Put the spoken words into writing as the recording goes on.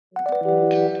Men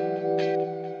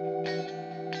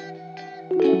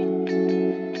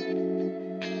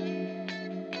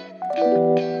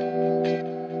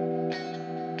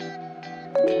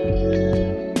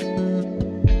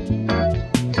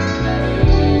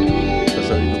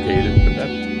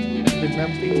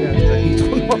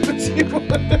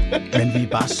vi er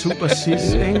bare super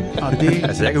cis, ikke? Og det,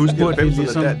 altså jeg kan huske, at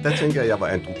ligesom... der tænker jeg, at jeg var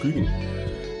androgyn.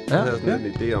 Ja, jeg havde sådan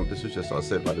en idé om, det synes jeg så også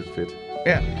selv var lidt fedt.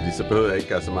 Ja. Fordi så behøvede jeg ikke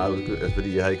gøre så meget ud, altså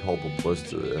fordi jeg havde ikke hår på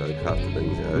brystet, jeg havde ikke haft det,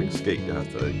 jeg havde ikke skæg, jeg havde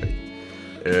stadig ikke.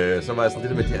 Så var jeg sådan, det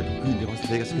der med de androgyn, det var så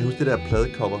lækkert. Så kan jeg huske det der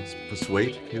pladecover på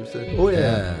Suede, kan I huske det?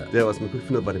 Ja. Det var sådan, man kunne ikke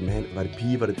finde ud af, var det mand, var det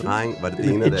pige, var det dreng, var det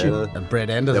ene eller det andet. Og Brad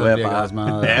Anderson virker også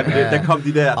meget... Ja, men der kom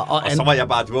de der, og så var jeg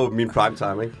bare, det var min prime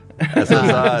time, ikke? Altså,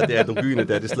 så det androgyne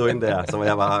der, det slog ind der, så var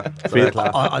jeg bare klar.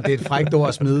 Og det er et frækt ord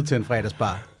at smide til en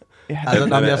fredagsbar. Ja, altså,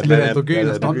 når jeg skal lidt androgyn.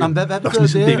 Hvad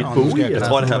betyder det? David Bowie. Jeg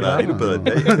tror, det har været endnu bedre end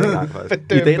dag.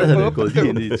 I dag, der havde det gået lige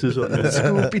ind i tidsånden.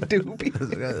 Scooby-Dooby.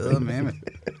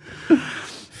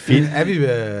 Fint.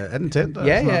 Er den tændt?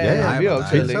 Ja, vi er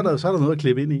optaget længe. Så er der noget at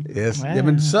klippe ind i. Yes. Ja.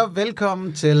 Jamen, så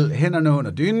velkommen til Hænderne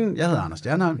under dynen. Jeg hedder Anders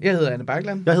Stjernholm. Jeg hedder Anne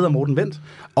Bakland. Jeg hedder Morten Wendt.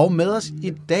 Og med os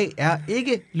i dag er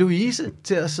ikke Louise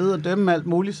til at sidde og dømme alt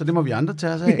muligt, så det må vi andre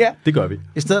tage os af. Ja. Det gør vi.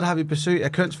 I stedet har vi besøg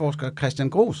af kønsforsker Christian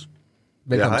Groes.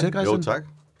 Velkommen til, Christian. Jo, tak.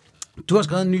 Du har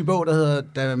skrevet en ny bog, der hedder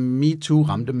Da MeToo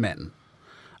ramte manden.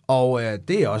 Og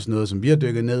det er også noget, som vi har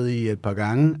dykket ned i et par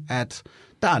gange, at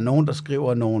der er nogen, der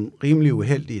skriver nogle rimelig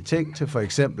uheldige ting til for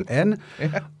eksempel Anne,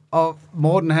 og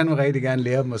Morten, han vil rigtig gerne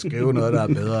lære dem at skrive noget, der er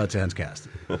bedre til hans kæreste.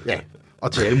 Ja,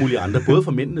 og til alle mulige andre, både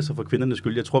for mændenes og for kvindernes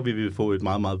skyld. Jeg tror, vi vil få et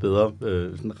meget, meget bedre,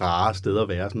 sådan rare sted at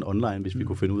være sådan online, hvis vi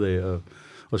kunne finde ud af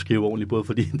at skrive ordentligt, både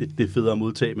fordi det er federe at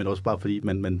modtage, men også bare fordi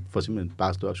man får simpelthen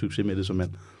bare større succes med det som mand.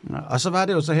 Ja, og så var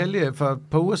det jo så heldigt, at for et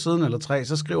par uger siden eller 3,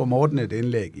 så skriver Morten et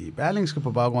indlæg i Berlingske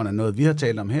på baggrund af noget, vi har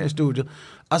talt om her i studiet,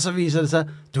 og så viser det sig,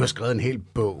 du har skrevet en hel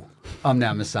bog om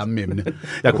nærmest samme emne.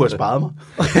 Jeg kunne have sparet mig.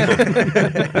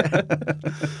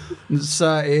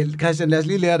 Så Christian, lad os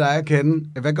lige lære dig at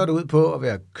kende. Hvad går det ud på at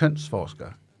være kønsforsker?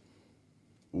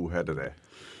 Det da.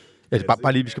 Ja, vi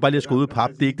skal bare lige have skåret ud pap.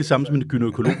 Det er ikke det samme som en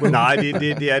gynækolog. Nej,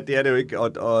 det er det jo ikke.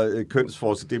 Og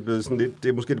kønsforsker, det er blevet sådan lidt, det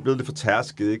er måske blevet lidt for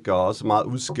tærsket, ikke? Og også meget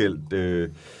udskældt.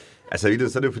 Altså,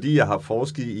 så er det jo fordi, jeg har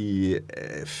forsket i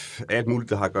alt muligt,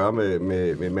 der har at gøre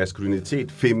med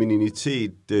maskulinitet,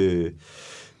 femininitet,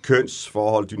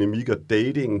 kønsforhold, dynamik og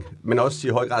dating, men også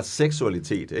i høj grad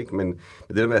seksualitet, ikke? Men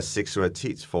det der med at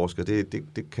seksualitetsforsker,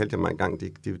 det kaldte jeg mig engang,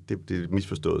 det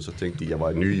misforstået, så tænkte de, jeg var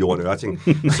en ny Jorden Ørting.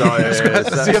 Så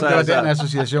det var den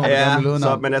association,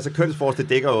 ja, men altså kønsforsker, det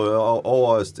dækker jo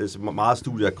over meget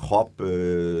studie af krop,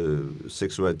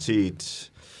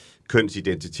 seksualitet,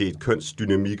 kønsidentitet,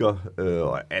 kønsdynamikker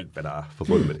og alt, hvad der er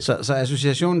forbundet med det. Så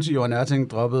associationen til Jorden Ørting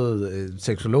droppede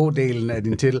seksologdelen af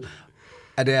din titel.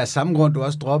 Er det af samme grund, du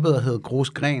også droppede at hedde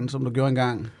Grosgren, som du gjorde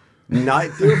engang? Nej,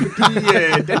 det er fordi,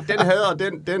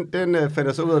 den fandt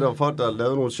jeg så ud af, at der var folk, der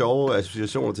lavede nogle sjove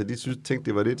associationer til. De tænkte,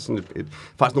 det var lidt sådan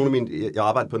faktisk nogle af mine... Jeg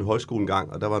arbejdede på en højskole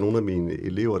engang, og der var nogle af mine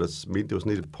elever, der mente, det var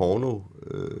sådan et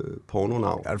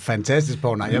pornonavn. Ja, et fantastisk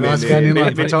pornonavn. Jeg vil også gerne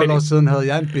indrømme, for 12 år siden havde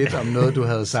jeg en bit om noget, du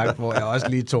havde sagt, hvor jeg også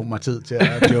lige tog mig tid til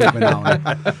at joke med navnet.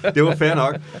 Det var fair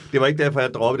nok. Det var ikke derfor, jeg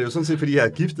droppede det. Det var sådan set, fordi jeg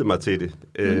havde giftet mig til det.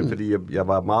 Fordi jeg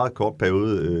var meget kort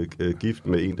periode gift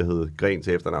med en, der hed Gren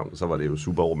til efternavn. Så var det jo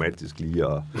super romantisk lige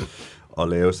at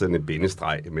lave sådan en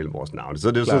bindestreg mellem vores navne. Så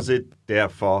det er jo sådan set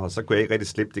derfor, og så kunne jeg ikke rigtig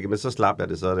slippe det, men så slap jeg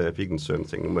det så, da jeg fik en søn,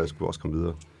 tænkte, nu må jeg sgu også komme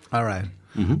videre. Alright.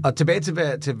 Mm-hmm. Og tilbage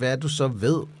til hvad du så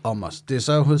ved om os. Det er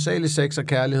så hovedsageligt sex og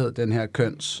kærlighed, den her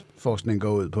kønsforskning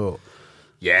går ud på.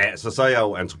 Ja, så er jeg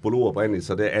jo antropolog oprindeligt,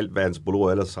 så det er alt, hvad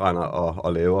antropologer ellers render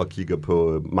og laver og kigger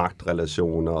på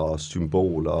magtrelationer og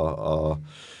symboler og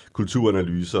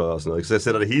kulturanalyser og sådan noget. Så jeg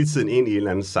sætter det hele tiden ind i en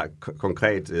eller anden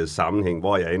konkret sammenhæng,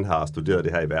 hvor jeg end har studeret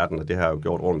det her i verden, og det har jeg jo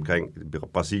gjort rundt omkring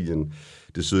Brasilien,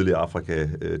 det sydlige Afrika,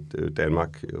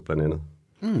 Danmark blandt andet.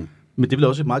 Mm. Men det er vel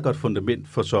også et meget godt fundament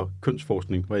for så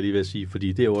kønsforskning, hvad jeg lige vil sige,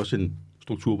 fordi det er jo også en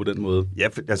struktur på den måde. Ja,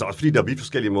 altså også fordi der er vidt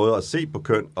forskellige måder at se på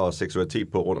køn og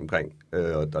seksualitet på rundt omkring.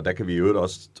 Og der kan vi jo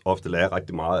også ofte lære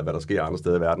rigtig meget af, hvad der sker andre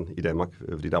steder i verden i Danmark,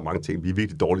 fordi der er mange ting, vi er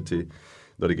virkelig dårlige til,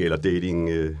 når det gælder dating,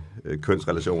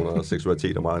 kønsrelationer og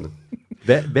seksualitet og meget andet.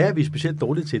 Hvad er vi specielt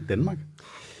dårlige til i Danmark?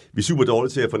 Vi er super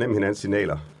dårlige til at fornemme hinandens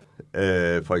signaler.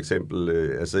 For eksempel,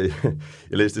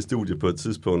 jeg læste et studie på et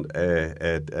tidspunkt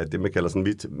af det, man kalder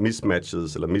sådan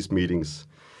mismatches eller mismeetings,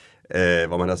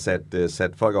 hvor man har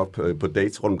sat folk op på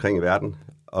dates rundt omkring i verden,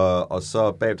 og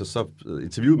så bagefter så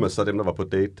interviewede man så dem, der var på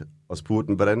date, og spurgte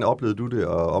dem, hvordan oplevede du det,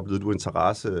 og oplevede du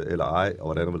interesse eller ej, og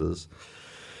hvordan var det?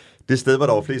 Det sted, hvor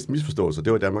der var flest misforståelser,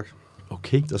 det var i Danmark.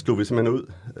 Okay. Der slog vi simpelthen ud,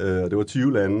 og det var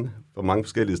 20 lande fra mange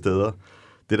forskellige steder.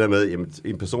 Det der med, jamen,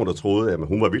 en person, der troede, at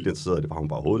hun var vildt interesseret, det var hun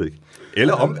bare overhovedet ikke.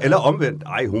 Eller omvendt,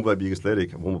 hun var virkelig slet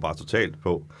ikke, hun var bare totalt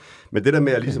på. Men det der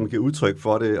med at ligesom give udtryk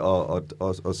for det, og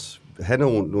have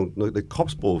noget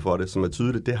kropssprog for det, som er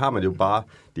tydeligt, det har man jo bare,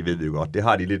 det ved vi jo godt, det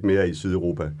har de lidt mere i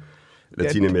Sydeuropa.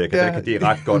 Latinamerika, der kan det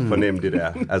ret godt fornemme det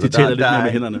der. Altså, de tæller lidt mere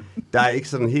med hænderne. Der er ikke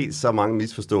sådan helt så mange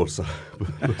misforståelser,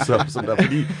 som der,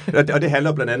 fordi, og det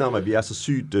handler blandt andet om, at vi er så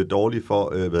sygt dårlige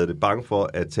for, bange for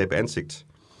at tabe ansigt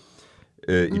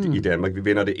i Danmark. Vi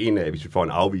vender det ind af, hvis vi får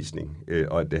en afvisning,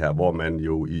 og det her, hvor man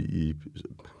jo i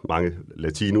mange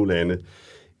latinolande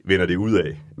vender det ud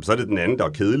af. Så er det den anden, der er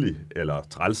kedelig, eller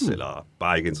træls, eller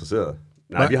bare ikke interesseret.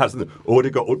 Nej, vi har sådan,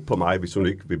 det går ondt på mig, hvis hun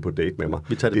ikke vil på date med mig.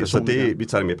 Vi tager det personligt. Vi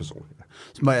tager det mere personligt. Ja.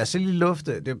 Så må jeg selv lige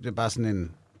lufte, det er bare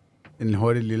sådan en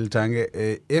hurtig lille tanke.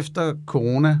 Efter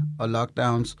corona og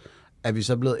lockdowns, er vi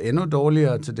så blevet endnu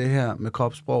dårligere til det her med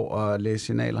kropssprog og læse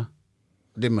signaler?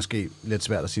 Det er måske lidt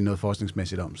svært at sige noget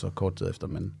forskningsmæssigt om, så kort tid efter,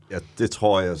 men... Ja, det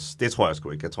tror jeg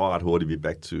sgu ikke. Jeg tror ret hurtigt, vi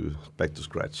er back to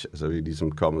scratch. Altså, vi er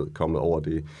ligesom kommet over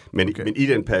det. Men i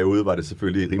den periode var det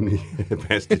selvfølgelig rimelig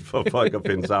vanskeligt for folk at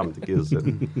finde sammen. Det giver sig.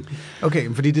 Okay,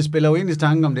 fordi det spiller jo egentlig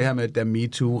tanken om det her med, da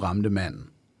MeToo ramte manden.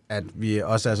 At vi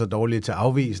også er så dårlige til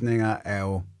afvisninger, er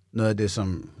jo noget af det,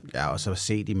 som jeg også har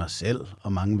set i mig selv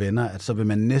og mange venner, at så vil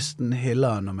man næsten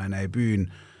hellere, når man er i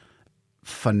byen,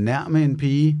 fornærme en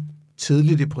pige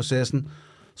tidligt i processen,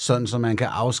 sådan så man kan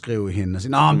afskrive hende og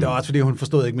sige, nå, men det var også fordi, hun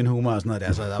forstod ikke min humor og sådan noget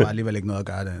der, så der var alligevel ikke noget at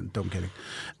gøre, det er en dum kælling.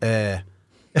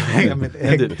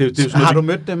 Har du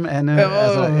mødt dem, Anne?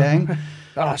 Ikke?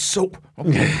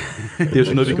 Okay. Det er jo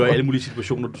sådan noget, vi gør i alle mulige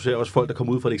situationer. Du ser også folk, der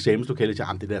kommer ud fra et eksamenslokale og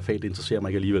siger, det der fag, det interesserer mig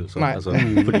ikke alligevel. Så, altså,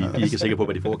 fordi de ikke er sikre på,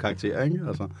 hvad de får karakterer, ikke?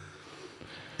 Altså.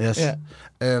 Yes.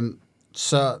 Ja.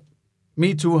 Så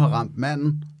MeToo har ramt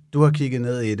manden. Du har kigget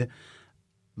ned i det.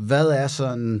 Hvad er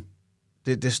sådan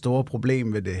det store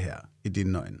problem ved det her, i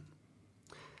dine øjne?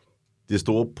 Det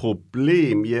store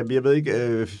problem, jeg ved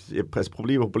ikke,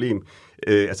 problem.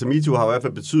 Altså MeToo har i hvert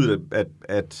fald betydet,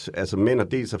 at altså, mænd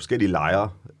og dels af forskellige lejre,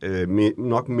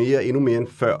 nok endnu mere end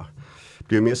før,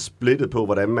 bliver mere splittet på,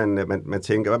 hvordan man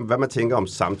tænker, hvad man tænker om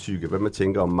samtykke, hvad man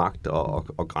tænker om magt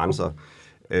og grænser.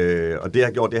 Og det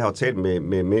har gjort, det har jo talt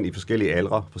med mænd i forskellige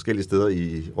aldre, forskellige steder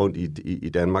rundt i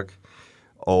Danmark.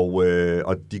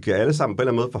 Og de kan alle sammen på en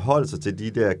eller anden måde forholde sig til de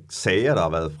der sager, der har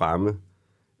været fremme.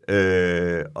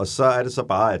 Og så er det så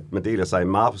bare, at man deler sig i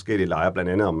meget forskellige lejre,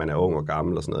 blandt andet om man er ung og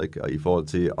gammel og sådan noget, ikke? Og i forhold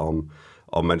til,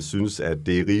 om man synes, at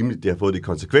det er rimeligt, det har fået de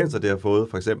konsekvenser, det har fået,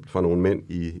 for eksempel for nogle mænd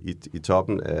i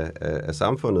toppen af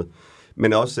samfundet.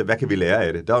 Men også, hvad kan vi lære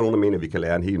af det? Der er nogen, der mener, at vi kan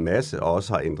lære en hel masse, og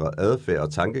også har ændret adfærd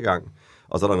og tankegang.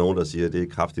 Og så er der nogen, der siger, at det er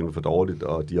kraftigt for dårligt,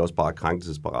 og de er også bare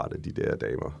krænkelsesparate, de der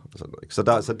damer. Og sådan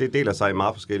noget. Så det deler sig i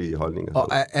meget forskellige holdninger. Og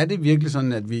er det virkelig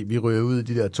sådan, at vi rører ud i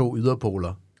de der to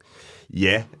yderpoler?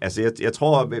 Ja, altså jeg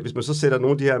tror, hvis man så sætter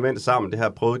nogle af de her mænd sammen, det har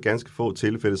prøvet ganske få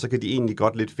tilfælde, så kan de egentlig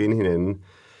godt lidt finde hinanden.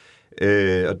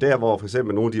 Og der, hvor for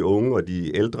eksempel nogle af de unge og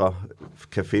de ældre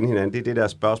kan finde hinanden, det er det der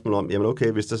spørgsmål om, jamen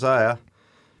okay, hvis det så er,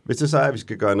 at vi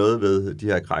skal gøre noget ved de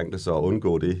her krænkelser og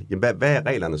undgå det, jamen hvad er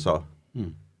reglerne så?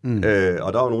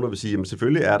 Og der er nogen, der vil sige, jamen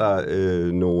selvfølgelig er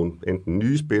der nogle enten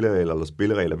nye spilleregler eller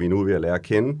spilleregler, vi nu er ved at lære at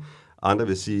kende. Andre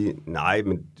vil sige, nej,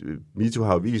 men MeToo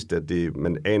har jo vist, at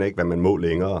man aner ikke, hvad man må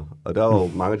længere. Og der er jo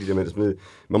mange af de der mennesker,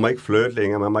 man må ikke flirte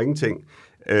længere, man må ingenting.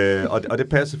 Og det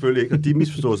passer selvfølgelig ikke. Og de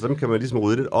misforståelser, dem kan man ligesom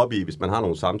rydde lidt op i, hvis man har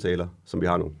nogle samtaler, som vi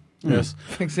har nu. Yes.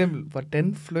 For eksempel,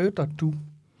 hvordan flirter du?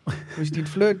 Hvis dit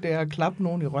flirt det er at klappe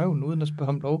nogen i røven, uden at spørge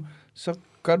om lov, så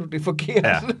gør du det forkert.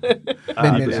 Ja.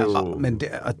 Men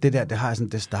det der, det har sådan,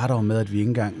 det starter jo med, at vi ikke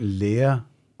engang lærer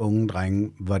unge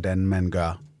drenge, hvordan man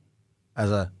gør.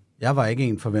 Altså, jeg var ikke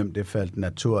en for hvem det faldt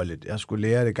naturligt. Jeg skulle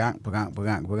lære det gang på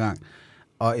gang.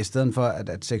 Og i stedet for,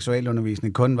 at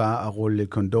seksualundervisning kun var at rulle et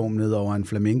kondom ned over en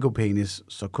flamingopenis,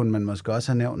 så kunne man måske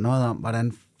også have nævnt noget om,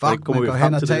 hvordan man går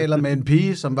hen og taler med en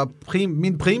pige, som var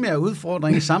min primære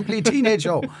udfordring i samtlige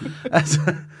teenageår. Altså,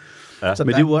 ja. Men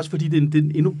det er jo også, fordi det er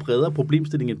en endnu bredere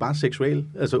problemstilling end bare seksual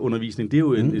undervisning. Det er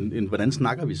jo en hvordan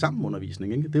snakker vi sammen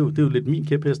undervisning. Ikke? Det er jo lidt min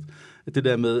kæphest. Det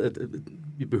der med, at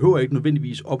vi behøver ikke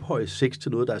nødvendigvis ophøje sex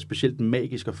til noget, der er specielt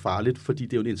magisk og farligt, fordi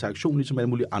det er jo en interaktion ligesom alle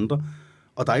mulige andre.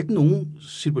 Og der er ikke nogen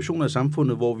situationer i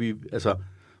samfundet,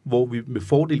 hvor vi med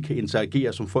fordel kan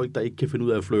interagere som folk, der ikke kan finde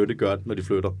ud af at flirte, gør når de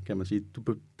flytter, kan man sige.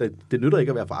 Det nytter ikke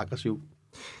at være for aggressiv.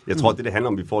 Jeg tror, det handler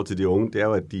om i forhold til de unge, det er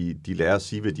jo, at de lærer at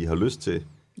sige, hvad de har lyst til.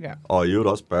 Ja. Og i øvrigt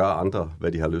også spørge andre,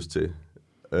 hvad de har lyst til.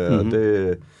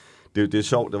 Det er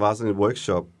sjovt. Det var sådan en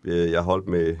workshop, jeg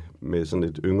holdt med sådan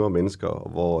et yngre mennesker,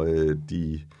 hvor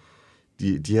de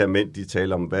de her mænd, de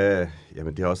taler om,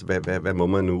 det er også, hvad må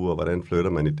man nu, og hvordan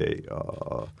flytter man i dag,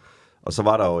 og så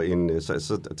var der jo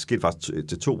så det skete faktisk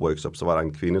til 2 workshops, så var der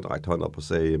en kvinde, der rakte hånden op og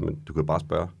sagde, men du kan bare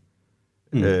spørge.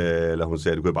 Eller hun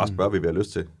sagde, du kan bare spørge, hvad vi har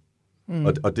lyst til.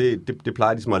 Og det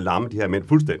plejer ligesom at lamme de her mænd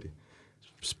fuldstændig.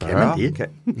 Spørger?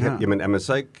 Jamen, er man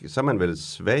så er man vel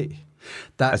svag?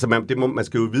 Altså, man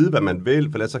skal jo vide, hvad man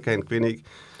vil, for ellers så kan en kvinde ikke.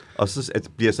 Og så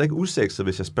bliver jeg så ikke usexet,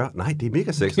 hvis jeg spørger. Nej, det er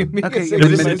mega sexet. Det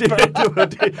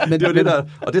var det der.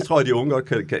 Og det tror jeg, de unge godt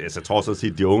kan. Jeg tror så at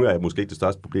sige, at de unge er måske ikke det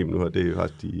største problem nu her. Det er jo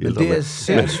faktisk de ældre. Det er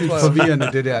sindssygt forvirrende,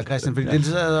 det der, Christian. Fordi det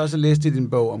havde jeg også læst i din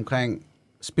bog omkring,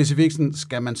 specifikt sådan,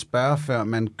 skal man spørge, før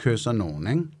man kysser nogen,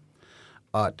 ikke?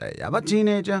 Og da jeg var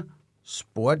teenager,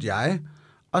 spurgte jeg,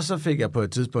 og så fik jeg på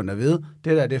et tidspunkt at vide,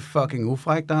 det er fucking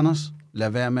ufrækt, Anders. Lad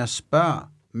være med at spørge,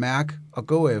 mærke og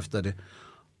gå efter det.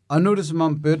 Og nu er det som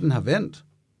om bøtten har vendt.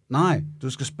 Nej, du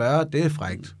skal spørge, det er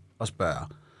frækt at spørge.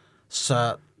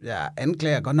 Så jeg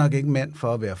anklager godt nok ikke mænd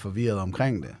for at være forvirret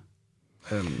omkring det.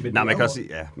 Nej, man kan også sige,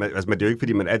 men det er jo ikke,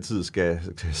 fordi man altid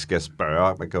skal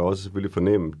spørge. Man kan også selvfølgelig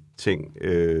fornemme ting.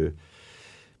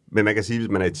 Men man kan sige, hvis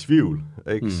man er i tvivl,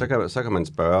 ikke, så kan man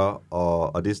spørge,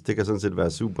 og det kan sådan set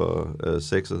være super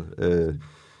sexet.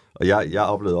 Og jeg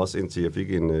oplevede også, indtil jeg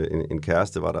fik en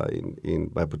kæreste, var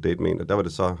jeg på date med en, og der var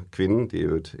det så kvinden, det er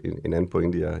jo en anden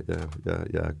pointe,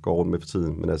 jeg går rundt med for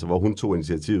tiden, men altså, hvor hun tog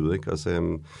initiativet, ikke, og sagde,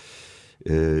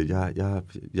 jeg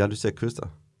har lyst til at kysse dig.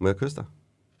 Må jeg kysse dig?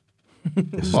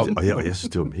 Jeg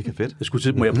synes, det var mega fedt. Jeg skulle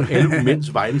til, må jeg på alle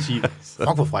mænds vegne sige,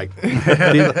 fuck for fræk. Det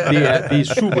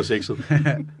er super sexet.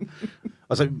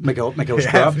 Og så, man kan jo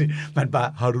spørge... Ja, man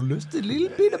bare, har du lyst til et lille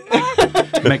bitte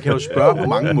barn? Man kan jo spørge på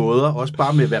mange måder, også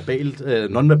bare med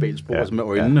non-verbalt sprog, altså med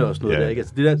øjnene og sådan noget der, ikke?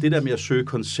 Altså det der med at søge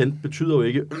consent betyder jo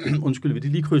ikke, undskyld, vil de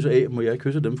lige krydse af, må jeg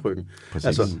kysse dem, frøken? Præcis.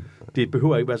 Altså, det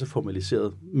behøver ikke være så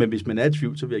formaliseret. Men hvis man er i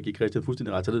tvivl, så vil jeg give Christian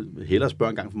fuldstændig ret, så det hellere spørge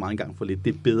en gang for meget, en gang for lidt.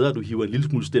 Det er bedre, at du hiver en lille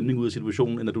smule stemning ud af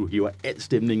situationen, end at du hiver al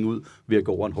stemningen ud ved at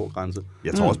gå over en hård grænse.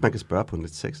 Jeg tror også, man kan spørge på en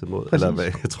lidt sexet måde. Eller hvad?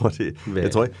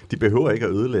 Jeg tror, de behøver ikke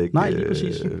at ødelægge. Nej,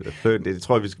 præcis. Det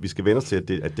tror jeg, vi skal vende os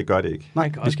til, at det gør det ikke. Nej,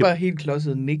 kan også bare helt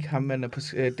klodset Nick, ham man er på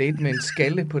date med en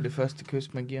skalle på det første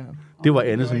kys, man giver ham. Det var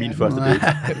Anne som min første date.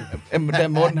 Da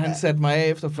Morten han satte mig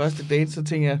af efter første date, så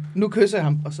tænkte jeg, nu kysser jeg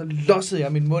ham, og så lossede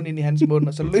jeg min mund ind i hans mund,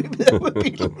 og så løb jeg ud af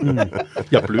bilen.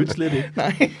 Jeg blødte slet ikke.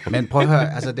 Nej. Men prøv at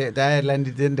høre, altså der er et eller andet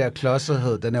i den der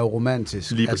klodsethed, den er jo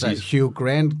romantisk. Lige præcis. Altså Hugh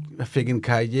Grant fik en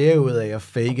karriere ud af at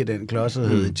fake den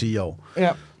klodsethed i 10 år. Ja.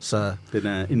 Så den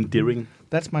er endearing.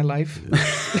 That's my life.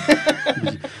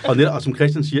 og som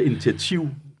Christian siger, initiativ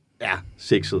er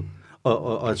sexet.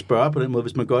 Og at spørge på den måde,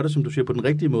 hvis man gør det, som du siger, på den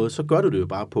rigtige måde, så gør du det jo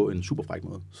bare på en super fræk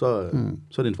måde. Så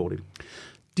er det en fordel.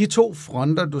 De 2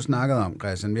 fronter, du snakkede om,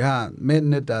 Christian, vi har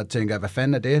mændene, der tænker, hvad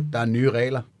fanden er det? Der er nye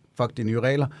regler. Fuck de nye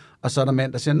regler. Og så er der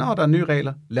mænd, der siger, nå, der er nye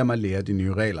regler. Lad mig lære de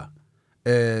nye regler.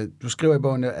 Du skriver i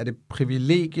bogen, er det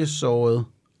privilegiesåret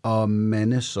og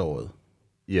mandesåret?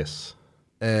 Yes.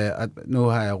 Og nu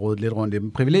har jeg rodet lidt rundt i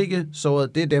dem.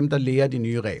 Privilegiesåret, det er dem, der lærer de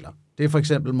nye regler. Det er for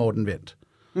eksempel Morten Wendt,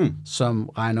 som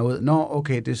regner ud,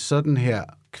 okay, det er sådan her,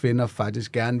 kvinder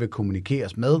faktisk gerne vil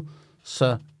kommunikeres med,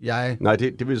 så jeg... Nej,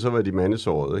 det vil så være de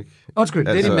mandesåret, ikke? Undskyld,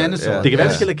 det er de mandesåret. Ja. Det kan være,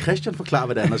 at vi skal lade Christian forklare,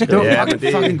 hvad det er, han har skrevet.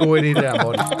 Det var fucking god idé der,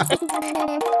 Morten.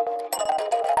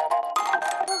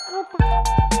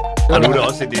 Og nu er det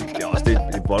også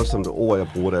et voldsomt ord, jeg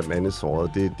bruger, der er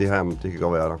mandesåret. Det kan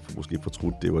godt være, at jeg måske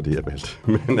fortrudt, det var det, jeg valgte.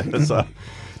 Men altså,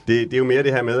 det er jo mere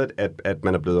det her med, at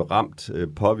man er blevet ramt,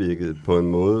 påvirket på en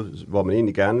måde, hvor man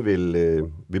egentlig gerne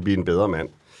vil blive en bedre mand.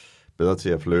 Bedre til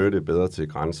at flirte, bedre til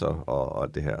grænser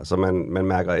og det her. Så man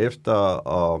mærker efter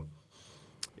og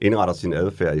indretter sin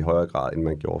adfærd i højere grad, end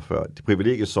man gjorde før. Det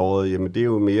privilegiesåret, jamen det er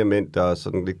jo mere mænd, der er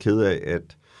sådan lidt ked af, at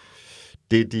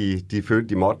det, de følte,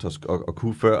 de måtte og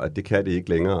kunne før, at det kan det ikke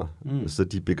længere. Så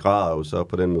de begræder jo så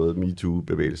på den måde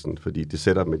MeToo-bevægelsen, fordi det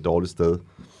sætter dem et dårligt sted.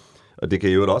 Og det kan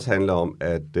jo også handle om,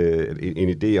 at en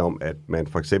idé om, at man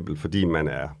for eksempel, fordi man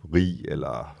er rig,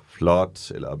 eller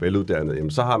flot, eller veluddannet,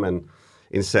 jamen, så har man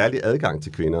en særlig adgang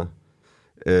til kvinder.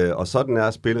 Og sådan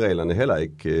er spillereglerne heller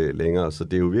ikke længere. Så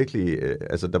det er jo virkelig...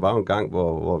 der var jo en gang,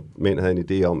 hvor mænd havde en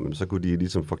idé om, så kunne de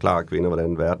ligesom forklare kvinder,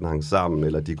 hvordan verden hang sammen,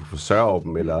 eller de kunne forsørge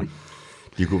dem, eller...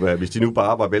 De kunne være, hvis de nu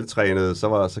bare var veltrænede,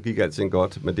 så gik alting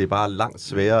godt, men det er bare langt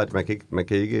sværere, at man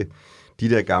kan ikke de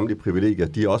der gamle privilegier,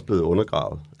 de er også blevet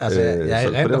undergravet. Altså, jeg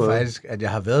erindrer faktisk, at jeg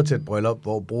har været til et bryllup,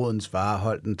 hvor brudens far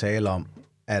holdt en tale om,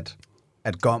 at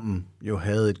gommen jo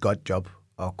havde et godt job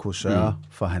og kunne sørge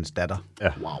for hans datter.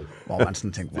 Ja. Wow. Hvor man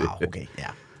sådan tænkte, wow, okay,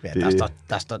 ja.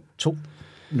 Der står 2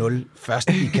 0 først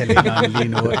i kalenderen lige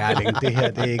nu, Erling. Det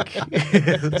her, det er ikke...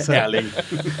 Erling.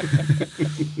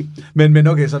 men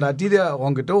okay, så der er de der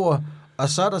ronkedorer, og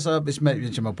så er der så, hvis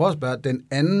jeg må prøve at spørge, den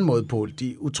anden modpol,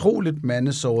 de utroligt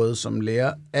mandesårede, som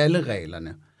lærer alle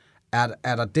reglerne.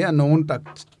 Er der der nogen, der...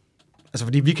 Altså,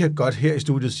 fordi vi kan godt her i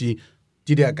studiet sige,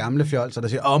 de der gamle fjolser, der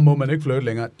siger, må man ikke flirte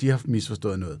længere, de har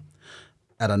misforstået noget.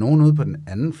 Er der nogen ude på den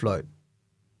anden fløj,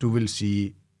 du vil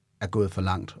sige, er gået for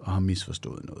langt og har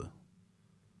misforstået noget?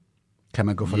 Kan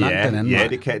man gå for langt den anden vej?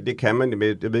 Ja, det kan man.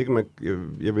 Jeg ved ikke,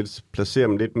 jeg vil placere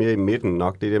dem lidt mere i midten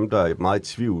nok. Det er dem, der er meget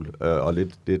i tvivl og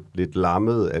lidt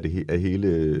lammet af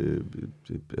hele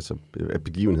af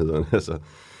begivenhederne. Altså,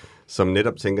 som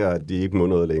netop tænker, at de ikke må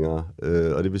noget længere.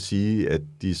 Og det vil sige, at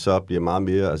de så bliver meget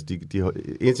mere... Altså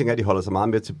en ting er, at de holder sig meget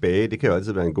mere tilbage. Det kan jo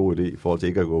altid være en god idé i forhold til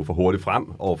ikke at gå for hurtigt frem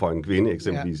over for en kvinde,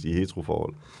 eksempelvis i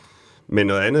heteroforhold. Men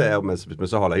noget andet er jo, hvis man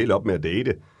så holder helt op med at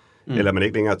date, eller man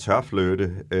ikke længere tør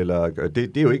flirte, eller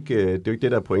det er jo ikke det,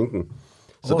 der er pointen.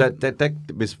 Så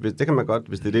det kan man godt,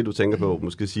 hvis det er det, du tænker på,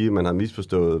 måske sige, at man har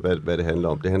misforstået, hvad det handler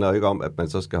om. Det handler jo ikke om, at man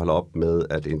så skal holde op med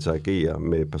at interagere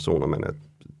med personer, man er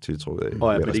tiltrukket af.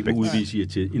 Og at man ikke må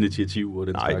udvise initiativ og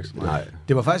den slags. Nej.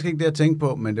 Det var faktisk ikke det, jeg tænkte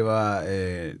på, men det var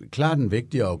klart en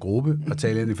vigtigere gruppe at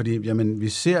tale ind i, fordi vi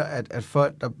ser, at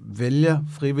folk, der vælger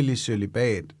frivillig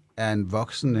cølibat, er en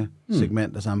voksende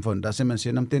segment af samfundet, der simpelthen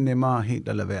siger, at det er nemmere helt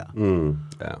at lade være.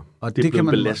 Ja. Og det er en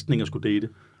belastning at skulle date.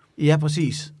 Ja,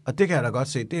 præcis. Og det kan jeg da godt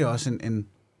se. Det er også et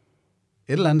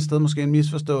eller andet sted måske en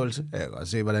misforståelse. Jeg kan godt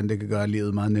se, hvordan det kan gøre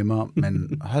livet meget nemmere,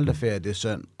 men hold da ferie, det er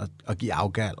synd at give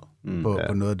afgald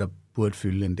på noget, der burde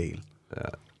fylde en del.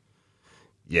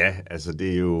 Ja, altså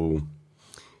det er jo...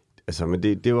 Altså, men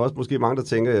det er jo også måske mange, der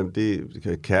tænker,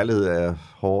 at kærlighed er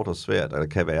hårdt og svært, eller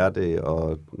kan være det,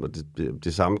 og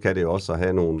det samme kan det jo også at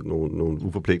have nogle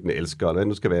uforpligtende elskere, eller hvad det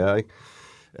nu skal være, ikke?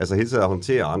 Altså hele tiden at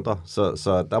håndtere andre,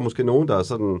 så der er måske nogen, der er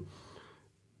sådan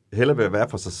hellere vil være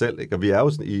for sig selv, ikke? Og vi er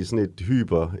jo i sådan et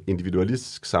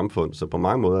hyper-individualistisk samfund, så på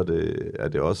mange måder er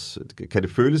det også, kan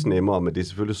det føles nemmere, men det er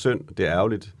selvfølgelig synd, det er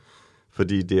ærgerligt,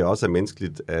 fordi det også er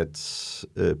menneskeligt at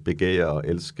begære og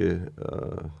elske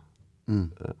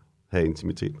have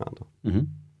intimitet med andre. Mm-hmm.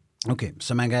 Okay,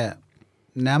 så man kan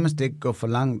nærmest ikke gå for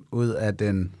langt ud af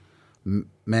den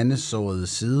mandesårede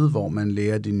side, hvor man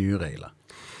lærer de nye regler.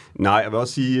 Nej, jeg vil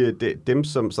også sige,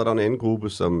 så er der en anden gruppe,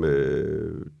 som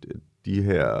de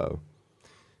her,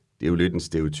 det er jo lidt en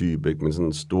stereotyp, ikke? Men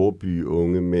sådan storby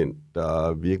unge mænd,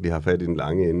 der virkelig har fat i den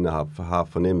lange ende og har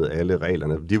fornemmet alle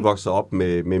reglerne. De vokser op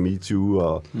med MeToo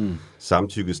og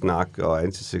samtykkesnak og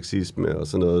antiseksisme og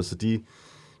sådan noget, så de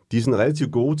er sådan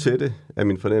relativt gode til det, er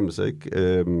min fornemmelse,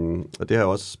 ikke? Og det har jeg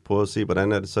også prøvet at se,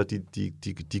 hvordan er det så,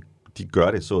 de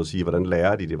gør det, så at sige. Hvordan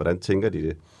lærer de det? Hvordan tænker de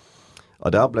det?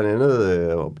 Og der er blandt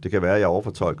andet, det kan være, at jeg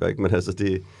overfortolker, ikke? Men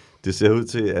altså, det ser ud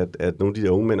til, at nogle af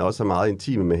de unge mænd også er meget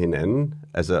intime med hinanden.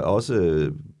 Altså også,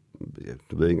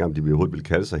 du ved ikke engang, om de overhovedet vil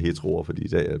kalde sig heteroer, fordi i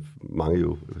dag er mange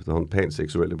jo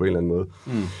panseksuelle på en eller anden måde.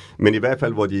 Men i hvert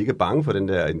fald, hvor de ikke er bange for den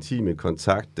der intime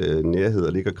kontakt, nærhed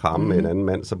og ligger og kramme med en anden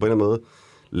mand, så på en eller anden måde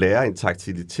lære en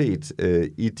taktilitet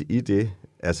i det,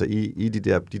 altså i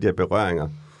de der berøringer,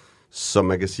 som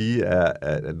man kan sige,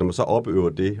 at når man så opøver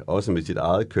det, også med sit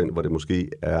eget køn, hvor det måske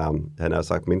er, han har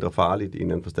sagt, mindre farligt i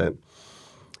en anden forstand,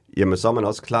 jamen så er man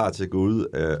også klar til at gå ud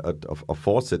og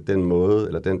fortsætte den måde,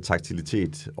 eller den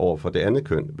taktilitet over for det andet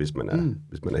køn, hvis man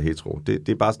er hetero. Det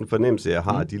er bare sådan en fornemmelse, jeg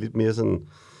har, at de er lidt mere sådan,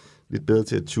 lidt bedre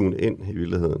til at tune ind i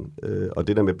virkeligheden. Og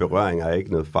det der med berøringer er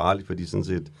ikke noget farligt, fordi sådan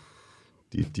set,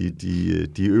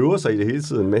 de øver sig i det hele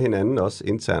tiden med hinanden, også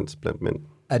internt blandt mænd.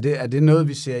 Er det noget,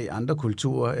 vi ser i andre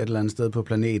kulturer et eller andet sted på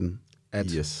planeten?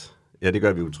 Yes. Ja, det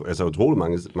gør vi utrolig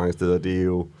mange steder. Det er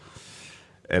jo,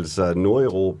 altså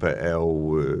Nordeuropa er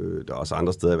jo, der er også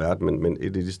andre steder i verden, men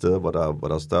et af de steder, hvor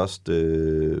der er størst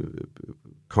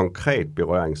konkret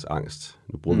berøringsangst.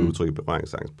 Nu bruger vi udtrykket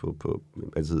berøringsangst på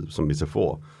altid som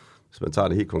metafor. Hvis man tager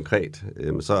det helt konkret,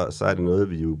 så er det noget,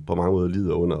 vi jo på mange måder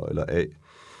lider under eller af.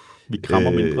 Vi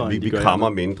krammer mindre, vi krammer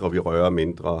mindre, vi rører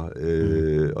mindre,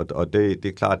 og det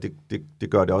er klart, det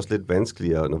gør det også lidt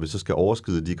vanskeligere, når vi så skal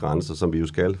overskride de grænser, som vi jo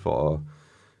skal for at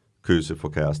kysse for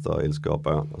kærester og elskere og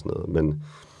børn og sådan noget.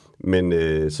 Men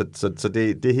så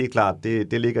det er helt klart,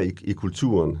 det ligger i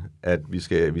kulturen, at vi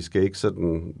skal ikke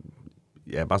sådan,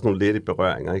 ja, bare sådan nogle lette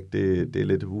berøringer, ikke? Det er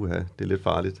lidt det er lidt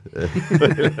farligt.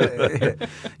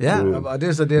 Ja, og det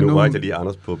er så det nu. Nu røgte jeg lige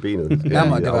Anders på benet. Ja,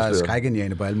 det var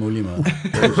skrækindjagende på alle mulige måder.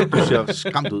 Du ser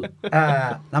skræmt ud.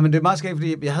 Nej, men det er meget skægt,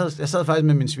 fordi jeg sad faktisk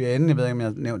med min svigerinde, jeg ved ikke, om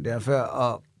jeg nævnte det her før,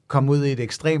 og kom ud i et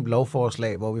ekstremt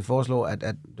lovforslag, hvor vi foreslog,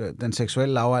 at den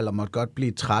seksuelle lavalder måtte godt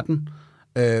blive 13,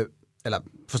 eller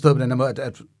forstået på den her måde,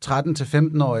 at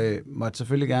 13-15-årige måtte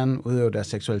selvfølgelig gerne udøve deres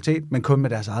seksualitet, men kun med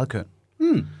deres eget køn.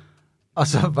 Og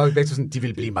så var vi begge sådan, de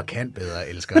vil blive markant bedre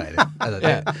elskere af det.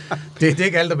 Altså, det er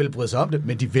ikke alle, der vil bryde sig om det,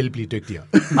 men de vil blive dygtigere.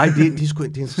 Nej, det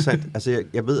er interessant. Altså,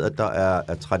 jeg ved, at der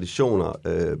er traditioner,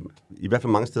 i hvert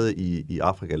fald mange steder i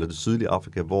Afrika, eller det sydlige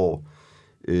Afrika, hvor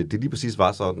det lige præcis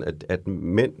var sådan, at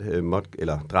mænd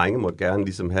eller drenge måtte gerne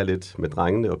ligesom have lidt med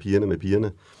drengene og pigerne med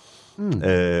pigerne.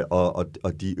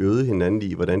 Og de øvede hinanden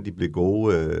i, hvordan de blev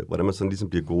gode, hvordan man sådan ligesom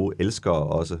bliver gode elskere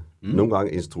også. Nogle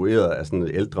gange instrueret af sådan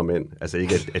ældre mænd, altså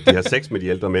ikke at de har sex med de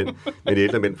ældre mænd, men de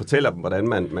ældre mænd fortæller dem, hvordan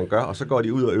man gør, og så går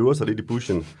de ud og øver sig lidt i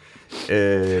bushen.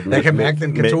 Jeg kan mærke, at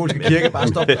den katolske kirke bare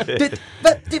står, det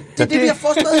er det, vi har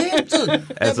forstået hele tiden.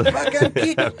 Altså, jeg vil bare gerne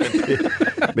kigge.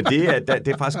 Men det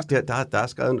er faktisk, der er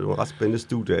skrevet nogle ret spændende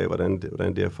studier af,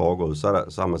 hvordan det er foregået. Så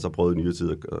har man så prøvet i nyere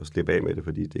tid at slippe af med det,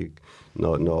 fordi det,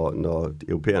 når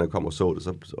europæerne kom og så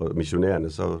det, og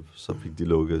missionærerne, så fik de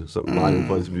lukket så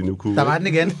meget ud, som de nu kunne. Der var den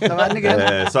igen.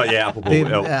 Så ja, apropos.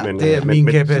 Det er min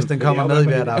kæphest, den kommer med i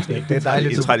hvert afsnit. Det er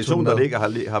dejligt. En tradition, der ligger,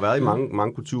 har været i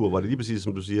mange kulturer, hvor det lige præcis,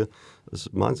 som du siger,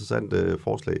 meget interessant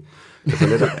forslag.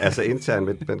 Altså internt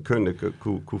med kønnene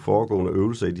kunne foregå nogle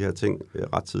øvelser i de her ting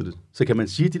ret tidligt. Så kan man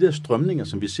sige, at de der strømninger,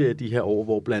 som vi ser i de her år,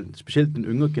 hvor blandt specielt den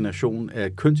yngre generation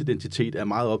af kønsidentitet er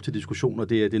meget op til diskussion, og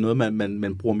det er noget,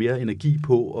 man bruger mere energi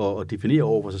på at definere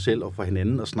over for sig selv og for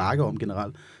hinanden og snakke om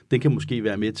generelt. Den kan måske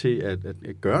være med til at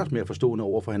gøre os mere forstående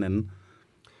over for hinanden.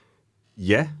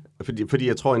 Ja, fordi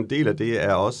jeg tror, en del af det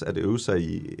er også at øve sig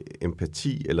i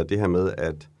empati, eller det her med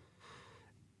at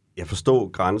jeg forstår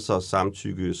grænser og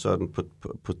samtykke sådan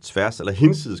på tværs, eller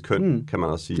hinsides køn, kan man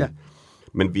også sige. Ja.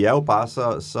 Men vi er jo bare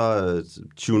så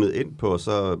tunet ind på,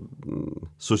 så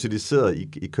socialiseret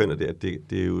i kønnet, at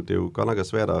det er jo godt nok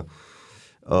svært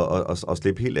at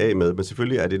slippe helt af med. Men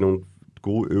selvfølgelig er det nogle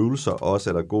gode øvelser også,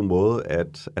 eller en god måde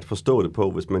at forstå det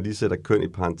på, hvis man lige sætter køn i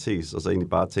parentes, og så egentlig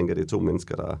bare tænker, at det er to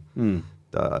mennesker,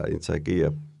 der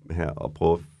interagerer her og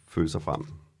prøver at føle sig frem.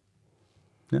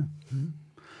 Ja.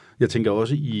 Jeg tænker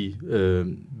også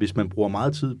hvis man bruger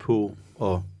meget tid på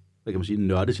at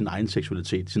nørde sin egen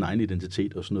seksualitet, sin egen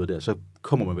identitet og sådan noget der, så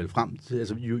kommer man vel frem til,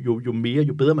 altså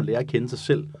jo bedre man lærer at kende sig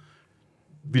selv,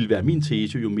 vil være min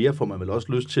tese, jo mere får man vel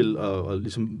også lyst til at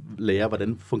ligesom lære,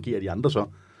 hvordan fungerer de andre så.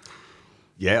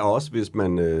 Ja, og også hvis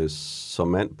man som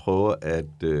mand prøver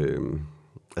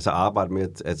at arbejde med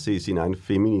at se sine egne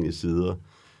feminine sider,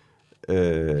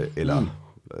 eller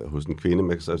hos en kvinde.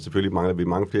 Men så selvfølgelig mangler vi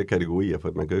mange flere kategorier,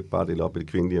 for man kan jo ikke bare dele op i det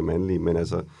kvindelige og mandlige, men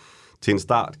altså til en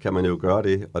start kan man jo gøre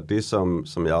det, og det som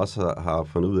jeg også har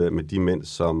fundet ud af med de mænd,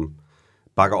 som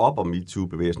bakker op om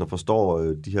MeToo-bevægelsen og forstår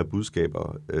de her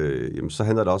budskaber, jamen, så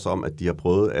handler det også om, at de har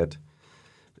prøvet at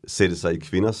sætte sig i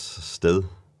kvinders sted.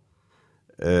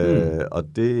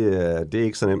 Og det er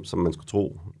ikke så nemt, som man skulle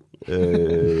tro.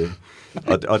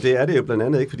 Og det er det jo blandt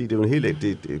andet ikke, fordi det er jo en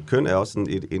helt køn er også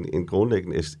en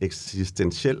grundlæggende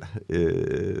eksistentiel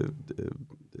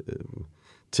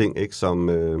ting, ikke, som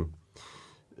man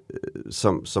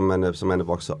er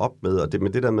vokset op med. Og det med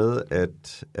det der med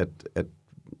at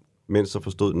mænd så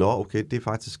forstod, okay, det er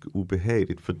faktisk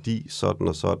ubehageligt, fordi sådan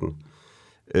og sådan.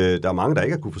 Der er mange, der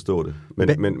ikke har kunne forstå det, men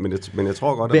jeg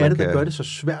tror godt, at man kan... Hvad er det, der gør det så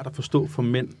svært at forstå for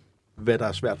mænd, hvad der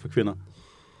er svært for kvinder?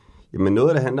 Jamen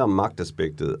noget, der handler om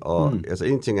magtaspektet, og altså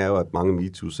en ting er jo, at mange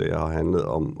MeToo-sager har handlet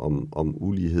om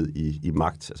ulighed i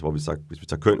magt, altså hvor hvis vi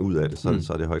tager køn ud af det,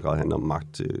 så er det i høj grad handler om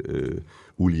magt,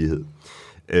 ulighed.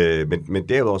 Men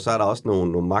derudover så er der også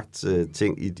nogle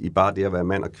magtting i bare det at være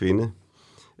mand og kvinde,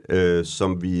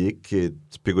 som vi ikke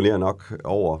spekulerer nok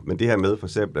over. Men det her med for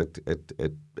eksempel,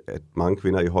 at mange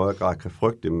kvinder i højere grad kan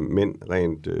frygte mænd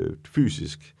rent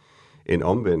fysisk end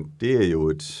omvendt, det er jo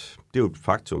et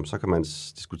faktum. Så kan man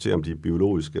diskutere, om de er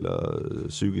biologisk eller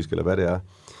psykisk, eller hvad det er.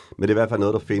 Men det er i hvert fald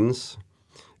noget, der findes.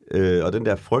 Og den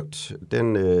der frygt,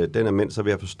 den er mænd så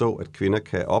ved at forstå, at kvinder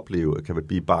kan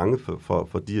blive bange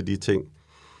for de og de ting,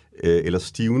 eller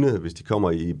stivne, hvis de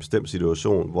kommer i en bestemt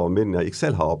situation, hvor mændene ikke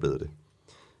selv har oplevet det.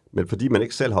 Men fordi man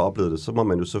ikke selv har oplevet det, så må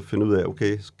man jo så finde ud af,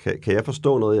 okay, kan jeg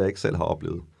forstå noget, jeg ikke selv har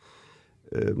oplevet?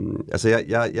 Altså,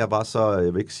 jeg var så,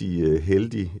 jeg vil ikke sige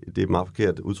heldig, det er et meget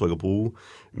forkert udtryk at bruge,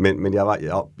 men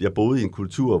jeg boede i en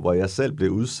kultur, hvor jeg selv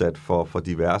blev udsat for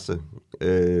diverse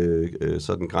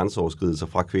sådan grænseoverskridelser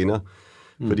fra kvinder,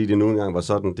 fordi det nogle gange var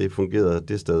sådan, det fungerede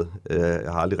det sted.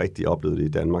 Jeg har aldrig rigtig oplevet det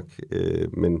i Danmark,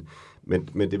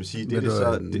 Men det vil sige, det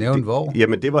så nævne hvor?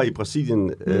 Jamen det var i Brasilien.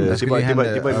 Det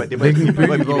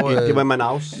var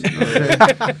Manaus.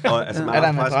 Og altså man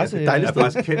er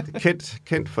faktisk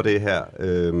kendt for det her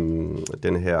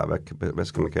den her hvad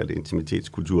skal man kalde det,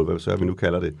 intimitetskultur, hvad så vi nu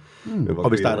kalder det. Og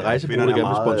hvis der er et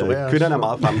rejsebureau, kvinderne er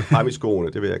meget frem i skoene,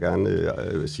 det vil jeg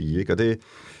gerne sige, ikke? Og det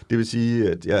vil sige,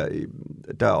 at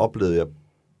der oplevede jeg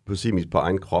på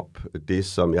egen krop det,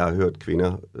 som jeg har hørt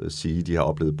kvinder sige, de har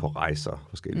oplevet på rejser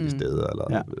forskellige steder,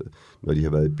 eller når de har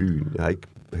været i byen. Jeg har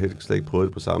slet ikke prøvet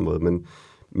det på samme måde,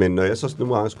 men når jeg så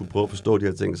nogle gange skulle prøve at forstå de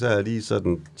her ting, så har jeg lige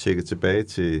sådan tjekket tilbage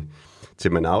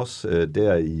til Manaus,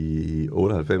 der i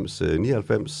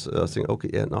 98-99, og tænkte, okay,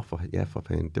 for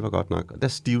fanden, det var godt nok. Og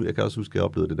der jeg kan også huske, at jeg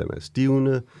oplevede det der med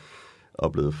stivne,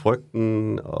 oplevede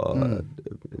frygten, og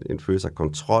en følelse af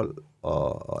kontrol,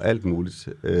 og alt muligt,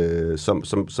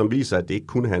 som viser, at det ikke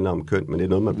kun handler om køn, men det er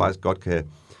noget, man faktisk godt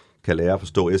kan lære at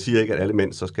forstå. Jeg siger ikke, at alle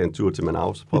mænd så skal en tur til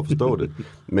Manaus for at forstå det,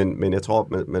 men jeg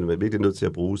tror, man er virkelig nødt til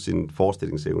at bruge sin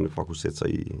forestillingsevne for at kunne sætte sig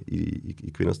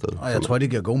i kvinders sted. Og jeg tror, det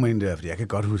giver god mening der, fordi jeg kan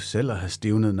godt huske selv at have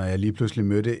stivnet, når jeg lige pludselig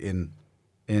mødte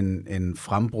en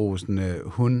frembrusende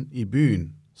hund i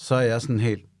byen, så er jeg sådan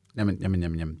helt,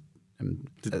 jamen.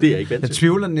 Det er jeg ikke vant til. Jeg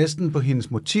tvivler næsten på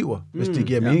hendes motiver, hvis det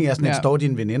giver mening. Jeg sådan står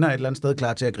dine veninder et eller andet sted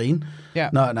klar til at grine,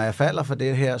 når jeg falder for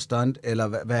det her stunt, eller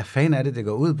hvad fanden er det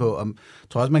går ud på? Jeg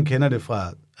tror også, man kender det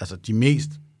fra de mest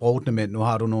brodne mænd. Nu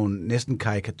har du nogle næsten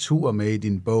karikaturer med i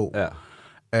din bog,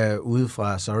 ude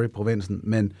fra, provinsen,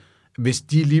 men hvis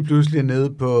de lige pludselig er nede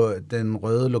på den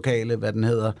røde lokale, hvad den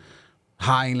hedder,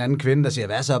 har en eller anden kvinde, der siger,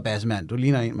 hvad så, bassemand, du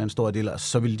ligner en med en stor diller,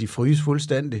 så vil de fryse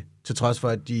fuldstændig, til trods for,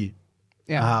 at de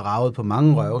har ravet på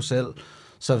mange røve selv.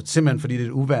 Så simpelthen fordi det er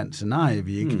et uvandt scenarie,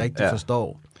 vi ikke rigtig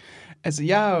forstår. Altså,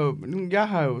 jeg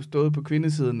har jo stået på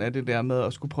kvindesiden af det der med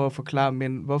at skulle prøve at forklare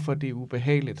mænd, hvorfor det er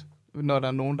ubehageligt, når der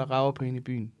er nogen, der rager på hende i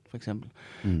byen, for eksempel.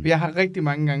 Jeg har rigtig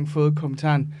mange gange fået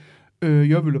kommentaren,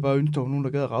 jeg ville bare ønske, at nogen, der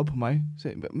gad at rage på mig.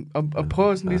 Og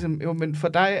prøve sådan ligesom, jo, men for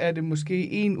dig er det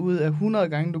måske 1 ud af 100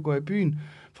 gange, du går i byen.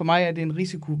 For mig er det en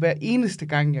risiko hver eneste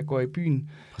gang, jeg går i byen,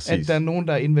 at der er nogen,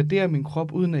 der invaderer min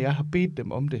krop, uden at jeg har bedt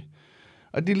dem om det.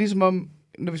 Og det er ligesom om,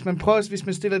 hvis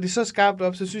man stiller det så skarpt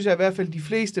op, så synes jeg i hvert fald, at de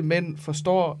fleste mænd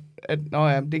forstår, at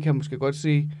det kan jeg måske godt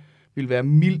se, vil være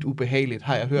mildt ubehageligt,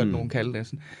 har jeg hørt nogen kalde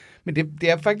det. Men det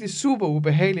er faktisk super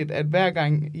ubehageligt, at hver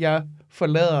gang jeg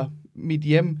forlader mit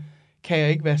hjem, kan jeg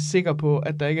ikke være sikker på,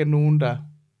 at der ikke er nogen, der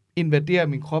invaderer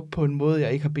min krop på en måde,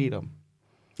 jeg ikke har bedt om.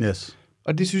 Yes.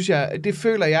 Og det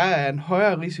føler jeg er en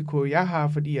højere risiko, jeg har,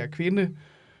 fordi jeg er kvinde,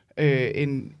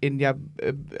 end jeg...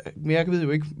 Men jeg ved jo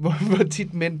ikke, hvor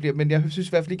tit mænd bliver, men jeg synes i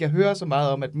hvert fald ikke, jeg hører så meget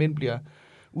om, at mænd bliver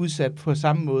udsat på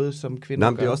samme måde, som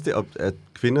kvinder gør. Det er også det, at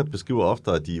kvinder beskriver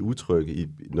oftere, at de er utrygge,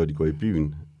 når de går i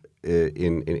byen,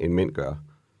 end mænd gør.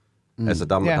 Altså,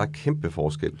 der er kæmpe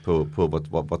forskel på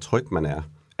hvor tryg man er.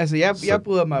 Altså, jeg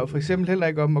bryder mig jo for eksempel heller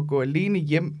ikke om at gå alene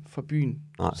hjem fra byen.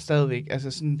 Stadigvæk.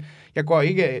 Altså sådan, jeg går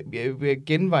ikke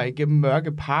genvej gennem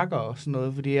mørke parker og sådan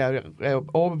noget, fordi jeg er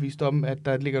overbevist om, at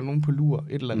der ligger nogen på lur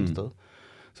et eller andet sted.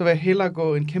 Så vil jeg hellere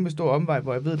gå en kæmpe stor omvej,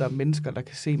 hvor jeg ved, der er mennesker, der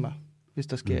kan se mig, hvis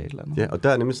der sker et eller andet. Ja, og der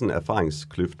er nemlig sådan en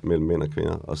erfaringskløft mellem mænd og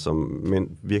kvinder, og som mænd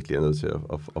virkelig er nødt til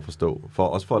at forstå.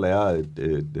 Også for at lære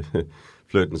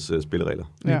flirtens spilleregler.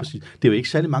 Ja. Det er jo ikke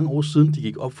særlig mange år siden, de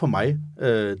gik op for mig,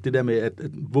 det der med, at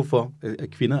hvorfor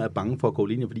at kvinder er bange for at gå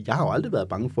alene, fordi jeg har jo aldrig været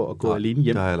bange for at gå alene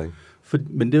hjem. Det har jeg ikke.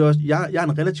 Men det er også, jeg er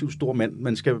en relativt stor mand.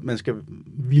 Man skal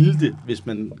ville det, hvis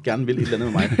man gerne vil et eller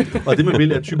andet med mig. Og det man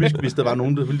vil er typisk, hvis der var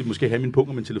nogen, der ville de måske have min punkt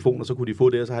og min telefon, og så kunne de få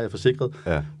det, og så har jeg forsikret.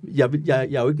 Ja. Jeg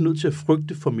er jo ikke nødt til at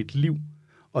frygte for mit liv.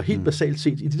 Og helt basalt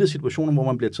set, i de der situationer, hvor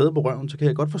man bliver taget på røven, så kan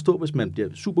jeg godt forstå, hvis man bliver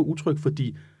super utryg,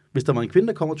 fordi hvis der var en kvinde,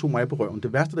 der kom og tog mig på røven,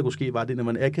 det værste, der kunne ske, var det, når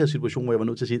man akavet situation, hvor jeg var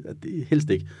nødt til at sige, at det helst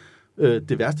ikke.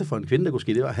 Det værste for en kvinde, der kunne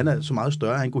ske, det var, at han er så meget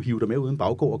større, at han kunne hive dig med uden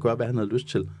baggård og gøre, hvad han havde lyst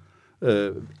til.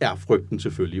 Er frygten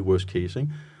selvfølgelig worst case,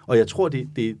 ikke? Og jeg tror,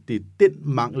 det er den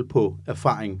mangel på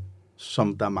erfaring,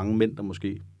 som der er mange mænd, der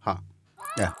måske har.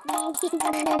 Ja.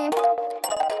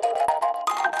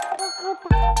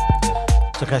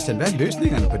 Så Christian, hvad er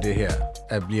løsningerne på det her?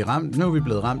 At blive ramt? Nu er vi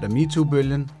blevet ramt af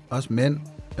MeToo-bølgen, også mænd.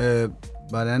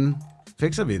 Hvordan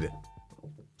fikser vi det?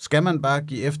 Skal man bare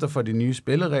give efter for de nye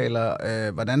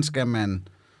spilleregler? Hvordan skal man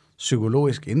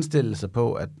psykologisk indstille sig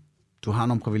på, at du har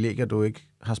nogle privilegier, du ikke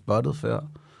har spottet før,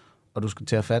 og du skal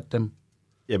til at fatte dem?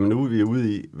 Jamen, nu er vi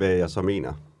ude i, hvad jeg så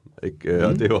mener. Ikke?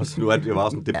 Og det er jo også, nu er det jo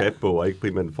også en debatbog, og ikke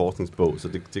primært en forskningsbog, så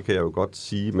det kan jeg jo godt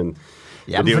sige, men...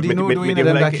 Ja, men fordi nu er du en af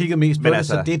dem, der har kigget mest på det,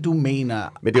 så det du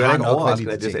mener... Men det er jo ikke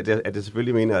overraskende, at det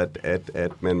selvfølgelig mener,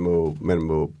 at man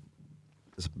må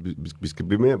altså, vi skal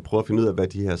blive med at prøve at finde ud af, hvad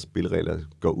de her spilleregler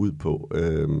går ud på.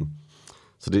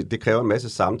 Så det kræver en masse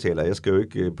samtaler. Jeg skal jo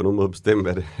ikke på nogen måde bestemme,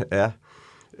 hvad det er,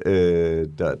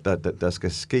 der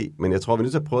skal ske. Men jeg tror, vi er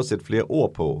nødt til at prøve at sætte flere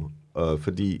ord på.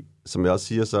 Fordi, som jeg også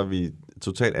siger, så er vi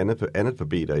totalt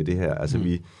analfabeter i det her.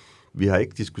 Altså, vi har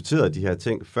ikke diskuteret de her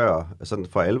ting før, sådan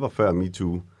for alvor før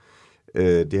MeToo.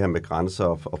 Det her med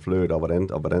grænser og fløjt,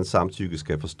 og hvordan samtykke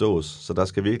skal forstås. Så der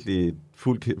skal virkelig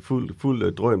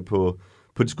fuld drøn på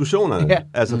diskussionerne. Ja.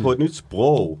 Altså på et nyt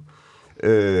sprog.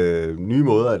 Nye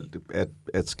måder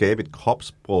at skabe et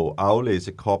kropssprog,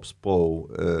 aflæse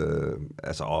kropssprog,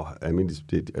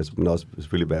 men også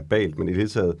selvfølgelig verbalt, men i det hele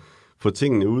taget få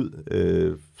tingene ud,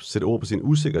 sætte ord på sine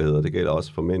usikkerheder, det gælder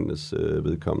også for mændenes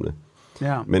vedkommende.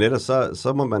 Ja. Men ellers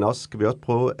så skal vi også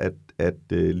prøve at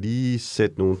lige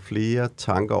sætte nogle flere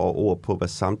tanker og ord på, hvad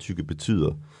samtykke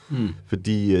betyder.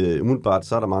 Fordi umiddelbart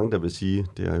så er der mange, der vil sige,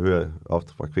 det har jeg hørt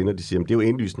ofte fra kvinder, de siger, at det er jo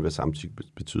indlysende, hvad samtykke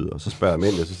betyder. Og så spørger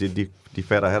mændene, og så siger de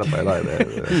fatter her der briller,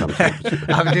 hvad samtykke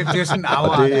betyder. Ja, men det er jo sådan en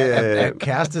afret af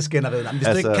kæresteskænderiet. Hvis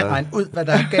du ikke kan regne ud, hvad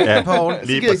der er galt på oven,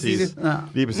 lige præcis. Ja.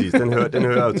 Lige præcis. Den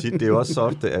hører jeg jo tit. Det er jo også så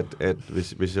ofte, at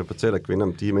hvis jeg fortæller kvinder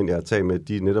om de mænd, jeg har talt med,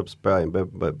 de netop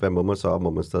spørger, hvad må man så op, må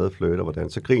man stadig flirte, og hvordan?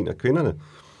 Så griner kvinderne.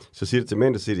 Så siger det til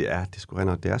mænd, og siger de, ja,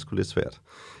 det er sgu lidt svært.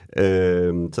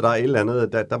 Så der er et eller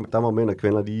andet, der må mænd og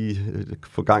kvinder lige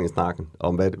få gang i snakken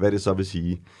om, hvad det så vil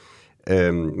sige.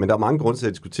 Men der er mange grunde til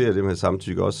at diskutere det med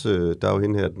samtykke. Også, der er jo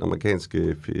hende her, den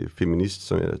amerikanske feminist,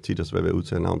 som jeg tit også vil være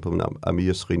udtalt navn på, men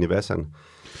Amir Srinivasan,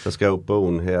 der skrev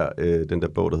bogen her, den der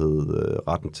bog, der hed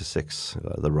Retten til sex,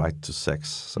 eller The Right to Sex,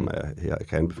 som er her, jeg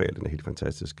kan anbefale, den er helt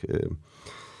fantastisk.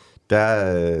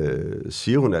 Der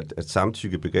siger hun, at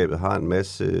samtykkebegrebet har en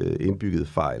masse indbyggede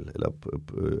fejl, eller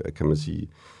kan man sige,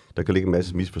 der kan ligge en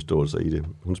masse misforståelser i det.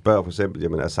 Hun spørger for eksempel,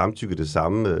 jamen er samtykke det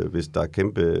samme, hvis der er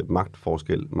kæmpe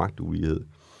magtforskel, magtulighed?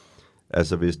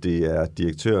 Altså hvis det er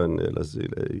direktøren, eller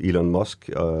Elon Musk,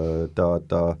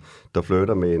 der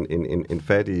flirter med en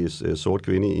fattig sort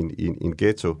kvinde i en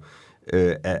ghetto,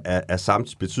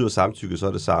 betyder samtykke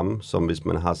så det samme, som hvis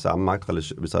man har samme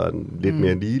magtrelation, hvis der er en lidt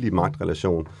mere ligelig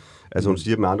magtrelation. Altså hun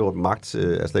siger med andre ord, magt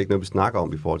er slet ikke noget, vi snakker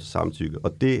om i forhold til samtykke.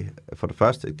 Og det er for det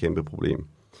første et kæmpe problem.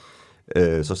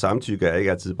 Så samtykke er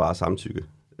ikke altid bare samtykke.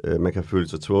 Man kan føle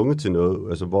sig tvunget til noget,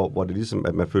 altså hvor det ligesom,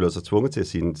 at man føler sig tvunget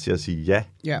til at sige ja.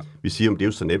 Yeah. Vi siger, om det er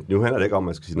jo så nemt. Nu handler det ikke om, at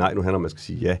man skal sige nej, nu handler det om, at man skal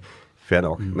sige ja. Fair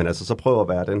nok. Men altså, så prøv at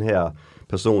være den her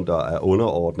person, der er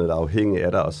underordnet, der er afhængig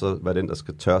af dig, og så være den, der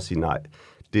skal tørre sige nej.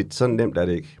 Sådan nemt er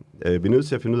det ikke. Vi er nødt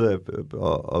til at finde ud af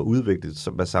at udvikle,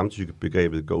 hvad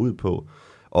samtykkebegrebet går ud på,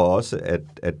 og også,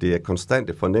 at det er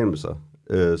konstante fornemmelser,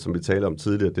 som vi taler om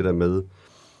tidligere, det der med,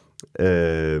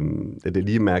 at det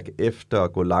lige mærke efter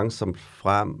at gå langsomt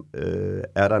frem,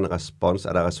 er der en respons,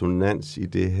 er der resonans i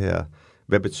det her,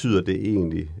 hvad betyder det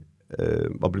egentlig,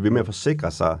 og blive ved med at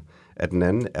forsikre sig, at den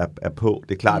anden er på.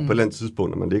 Det er klart, at på et eller andet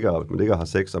tidspunkt, når man ligger og har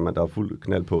sex, og man der er fuld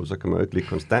knald på, så kan man jo ikke ligge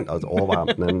konstant og overveje, om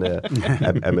den anden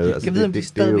er med. Altså, jeg ved, om de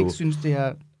stadigvæk synes, det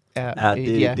her er...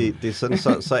 Det er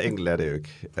sådan, så enkelt er det jo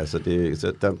ikke. Altså,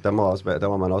 der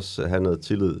må man også have noget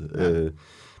tillid. Ja.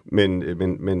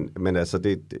 Men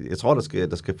altså, jeg tror,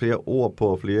 der skal flere ord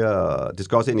på, flere... Det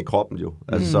skal også ind i kroppen jo.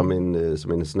 Altså, som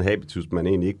en sådan habitus, man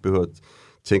egentlig ikke behøver at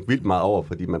tænke vildt meget over,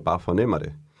 fordi man bare fornemmer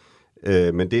det.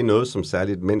 Men det er noget, som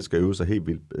særligt mænd skal øve sig helt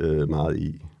vildt meget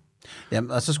i.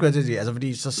 Jamen, og så skulle jeg til at sige, altså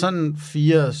fordi så sådan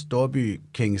 4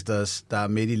 storby-kingsters, der er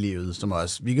midt i livet, som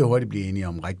også, vi kan hurtigt blive enige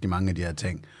om rigtig mange af de her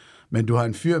ting. Men du har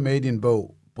en fyr med i din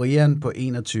bog, Brian på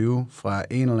 21, fra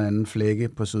en eller anden flække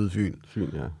på Sydfyn. Fyn,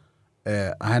 ja.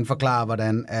 Og han forklarer,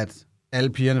 hvordan at alle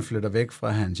pigerne flytter væk fra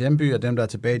hans hjemby, og dem, der er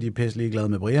tilbage, de er pisse ligeglade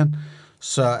med Brian.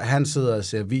 Så han sidder og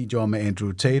ser videoer med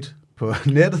Andrew Tate på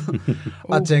nettet,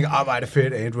 og tænker, hvor er det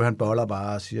fedt, Andrew, han boller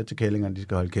bare og siger til kællingerne, de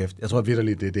skal holde kæft. Jeg tror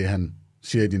vitterligt, det er det, han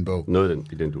siger i din bog. Noget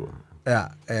i den dur. Ja,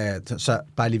 så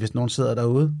bare lige, hvis nogen sidder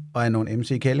derude, og er nogle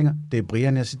MC-kællinger, det er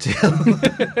Brian, jeg citerede.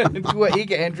 Du er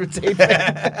ikke Andrew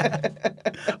Tate-fan.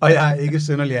 Og jeg er ikke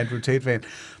synderlig Andrew Tate-fan.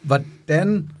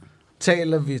 Hvordan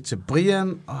taler vi til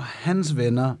Brian og hans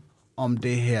venner om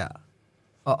det her?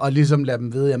 Og ligesom lade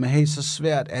dem vide, jamen hey, så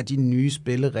svært er de nye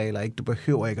spilleregler ikke. Du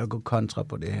behøver ikke at gå kontra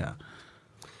på det her.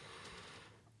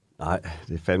 Nej,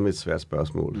 det er fandme et svært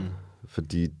spørgsmål.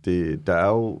 Fordi der er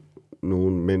jo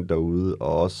nogle mænd derude,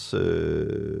 og også...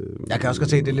 Jeg kan også godt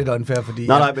se, at det er lidt unfair, fordi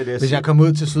hvis jeg kom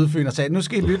ud til Sydfyn og sagde, nu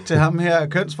skal I lytte til ham her,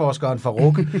 kønsforskeren fra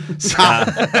RUK.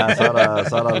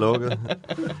 Så er der lukket.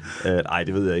 Nej,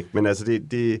 det ved jeg ikke. Men altså,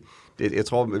 jeg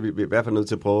tror, vi er i hvert fald nødt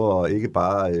til at prøve at ikke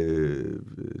bare,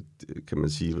 kan man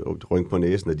sige, rynke på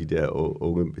næsen af de der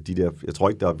unge... jeg tror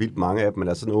ikke, der er vildt mange af dem, men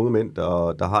der er sådan unge mænd,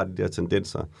 der har de der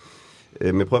tendenser.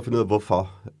 Men prøv at finde ud af,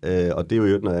 hvorfor. Og det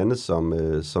er jo noget andet,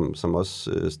 som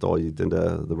også står i den der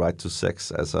The Right to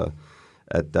Sex, altså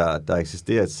at der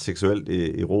eksisterer et seksuelt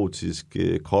erotisk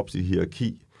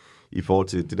kropshierarki i forhold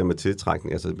til det der med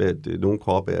tiltrækning. Altså, at nogle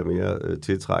kroppe er mere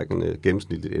tiltrækkende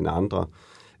gennemsnitligt end andre.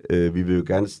 Vi vil jo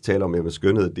gerne tale om, at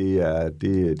skønhed,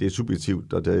 det er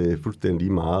subjektivt, og det er fuldstændig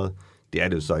lige meget. Det er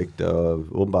det jo så ikke. Der er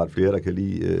åbenbart flere, der kan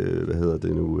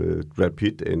lide, Brad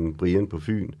Pitt end Brian på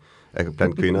Fyn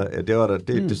blandt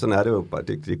kvinder. Sådan er det jo.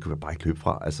 Det kan man bare ikke løbe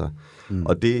fra. Altså.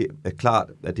 Og det er klart,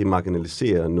 at det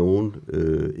marginaliserer nogen,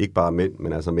 ikke bare mænd,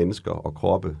 men altså mennesker og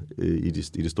kroppe i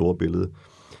det store billede.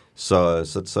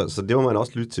 Så det må man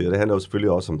også lytte til, og det handler jo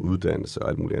selvfølgelig også om uddannelse og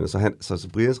alt muligt andet. Så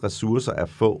Brians ressourcer er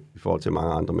få i forhold til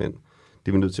mange andre mænd.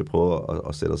 Det er vi nødt til at prøve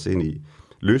at sætte os ind i.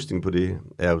 Løsningen på det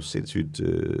er jo sindssygt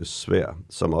svær,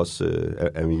 som også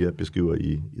Amir beskriver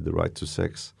i The Right to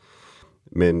Sex.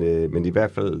 Men i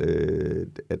hvert fald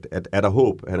at er der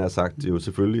håb, han har sagt, det er jo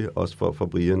selvfølgelig også for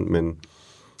Brian,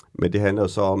 men det handler jo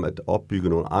så om at opbygge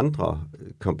nogle andre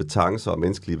kompetencer og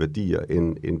menneskelige værdier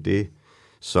end det,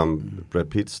 som Brad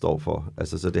Pitt står for.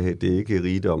 Altså, så det er ikke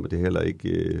rigdom, og det er heller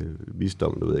ikke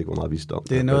visdom. Nu ved jeg ikke, hvor meget visdom.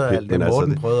 Det er noget af det,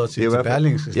 Morten prøvede at sige til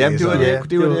Berlingske. Jamen, det var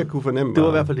det, jeg kunne fornemme. Det var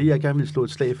i hvert fald det, jeg gerne ville slå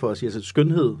et slag for at sige. Altså,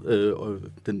 skønhed, og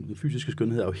den fysiske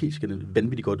skønhed er jo helt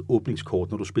vanvittigt godt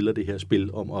åbningskort, når du spiller det her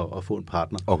spil om at få en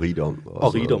partner. Og rigdom.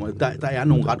 Og rigdom. Der er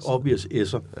nogle ret obvious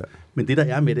s'er. Ja. Men det, der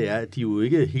er med det, er, at de er jo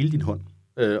ikke hele din hånd.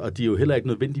 Og de er jo heller ikke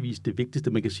nødvendigvis det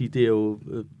vigtigste, man kan sige. Det er jo,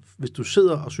 hvis du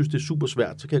sidder og synes, det er super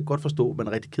svært, så kan jeg godt forstå, at man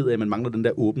er rigtig ked af, at man mangler den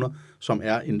der åbner, som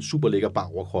er en super lækker bar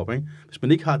overkrop. Ikke? Hvis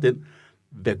man ikke har den,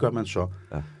 hvad gør man så?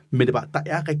 Ja. Men det er bare, der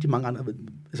er rigtig mange andre.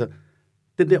 Altså,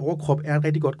 den der overkrop er et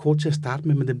rigtig godt kort til at starte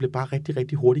med, men den bliver bare rigtig,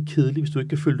 rigtig hurtigt kedelig, hvis du ikke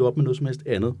kan følge det op med noget som helst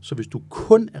andet. Så hvis du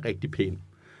kun er rigtig pæn,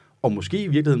 og måske i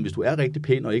virkeligheden, hvis du er rigtig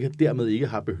pæn, og dermed ikke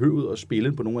har behøvet at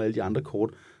spille på nogle af alle de andre kort,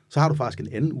 så har du faktisk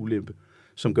en anden ulempe,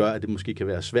 som gør, at det måske kan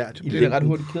være svært i længden. Det er ret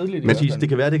hurtigt kedeligt. Men det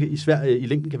kan være, at det i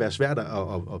længden kan være svært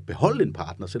at beholde en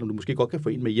partner, selvom du måske godt kan få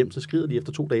en med hjem, så skrider de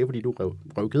efter 2 dage, fordi du er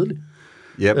røvkedelig.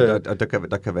 Ja, og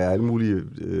der kan være alle mulige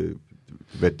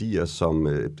værdier som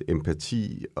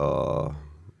empati og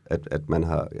at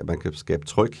man kan skabe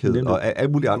tryghed og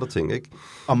alle mulige andre ting, ikke?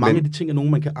 Og mange af de ting er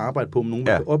nogen, man kan arbejde på, nogen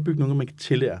man kan opbygge, nogen man kan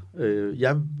tillære.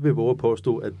 Jeg vil våge at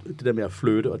påstå, at det der med at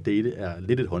flytte og date er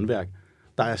lidt et håndværk.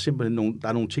 Der er simpelthen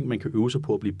nogle ting, man kan øve sig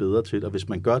på at blive bedre til, og hvis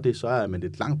man gør det, så er man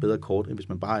et langt bedre kort, end hvis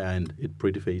man bare er et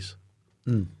pretty face.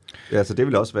 Mm. Ja, så det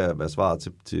vil også være svaret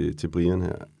til Brian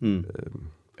her. Mm.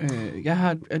 Det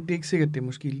er ikke sikkert, at det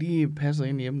måske lige passer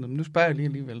ind i emnet, men nu spørger jeg lige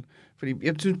alligevel. Fordi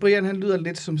jeg synes, Brian han lyder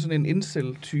lidt som sådan en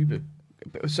incel-type.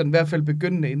 Sådan i hvert fald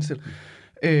begyndende incel.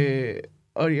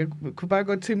 Og jeg kunne bare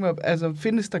godt tænke mig, altså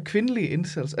findes der kvindelige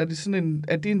incels?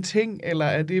 Er det en ting, eller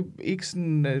er det ikke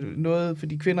sådan noget,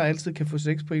 fordi kvinder altid kan få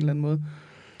sex på en eller anden måde?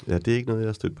 Ja, det er ikke noget, jeg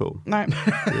har stødt på. Nej. Det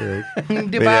er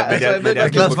ikke. Det er bare, jeg er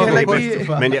glad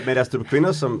for, men jeg er stødt på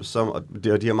kvinder, som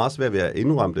de har meget svært ved at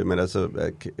indrømme det, men altså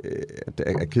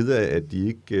er ked af, at de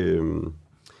ikke...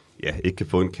 ikke kan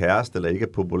få en kæreste, eller ikke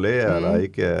er populære, eller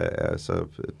ikke er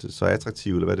så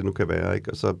attraktive, eller hvad det nu kan være,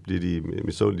 ikke? Og så bliver de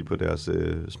misundelige på deres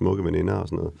smukke veninder og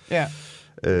sådan noget.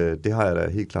 Ja. Det har jeg da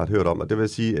helt klart hørt om, og det vil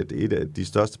sige, at et af de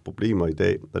største problemer i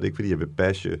dag, og det er ikke fordi, jeg vil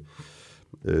bashe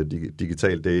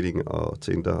digital dating og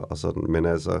Tinder og sådan, men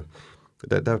altså,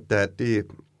 der er det,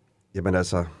 jamen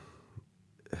altså,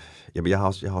 jeg har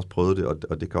også prøvet det,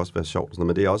 og det kan også være sjovt, sådan noget,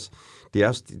 men det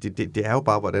er jo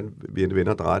bare, hvordan vi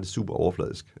venner drejer det super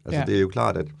overfladisk. Altså, det er jo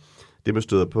klart, at det, man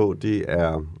støder på, det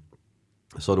er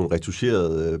så nogle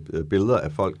retuscherede billeder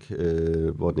af folk,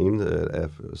 hvor den ene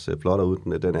ser flottere ud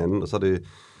end den anden, og så er det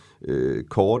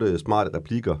korte, smarte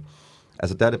replikker.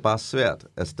 Altså, der er det bare svært.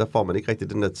 Altså, der får man ikke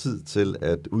rigtig den der tid til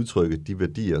at udtrykke de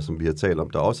værdier, som vi har talt om,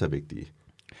 der også er vigtige.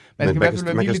 Man skal i hvert fald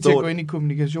være villig til at gå ind i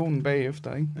kommunikationen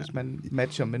bagefter, ikke? Hvis man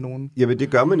matcher med nogen. Jamen, det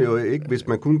gør man jo ikke, hvis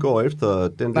man kun går efter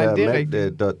den mand,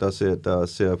 der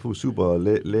ser super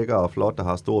lækker og flot, der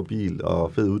har stor bil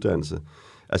og fed uddannelse.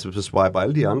 Altså, hvis du swiper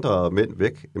alle de andre mænd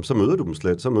væk, jamen, så møder du dem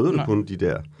slet. Så møder du kun de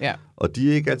der. Ja. Og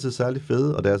de er ikke altid særlig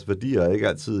fede, og deres værdier er ikke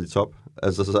altid i top.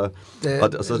 Altså,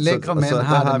 så lækre mænd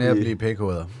har det med at blive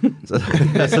pækhoveder.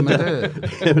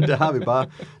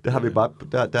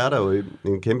 Der er der jo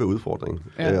en kæmpe udfordring.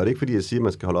 Ja. Og det er ikke fordi, jeg siger, at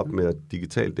man skal holde op med at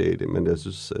digitalt date, men jeg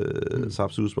synes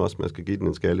absolut også, at man skal give den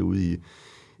en skalle ude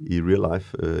i real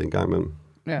life en gang imellem.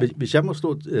 Ja. Hvis jeg må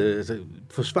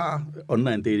forsvare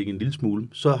online dating en lille smule,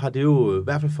 så har det jo i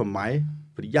hvert fald for mig,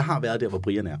 fordi jeg har været der, hvor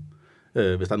Brian er.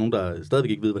 Hvis der er nogen, der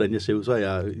stadigvæk ikke ved, hvordan jeg ser ud, så er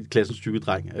jeg klassens tykke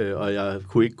dreng, og jeg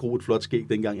kunne ikke gro et flot skæg,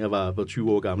 dengang jeg var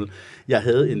 20 år gammel. Jeg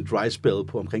havde en dry spell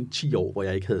på omkring 10 år, hvor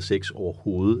jeg ikke havde sex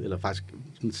overhovedet, eller faktisk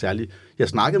sådan særligt. Jeg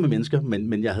snakkede med mennesker,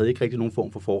 men jeg havde ikke rigtig nogen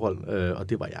form for forhold, og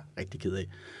det var jeg rigtig ked af.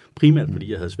 Primært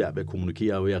fordi jeg havde svært ved at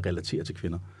kommunikere, og jeg relaterer til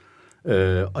kvinder.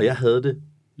 Og jeg havde det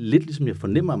lidt ligesom jeg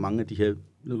fornemmer af mange af de her,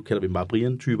 nu kalder vi dem bare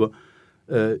Brian-typer.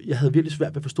 Jeg havde virkelig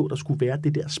svært ved at forstå, at der skulle være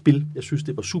det der spil. Jeg synes,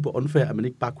 det var super unfair, at man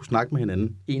ikke bare kunne snakke med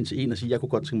hinanden en til en og sige, jeg kunne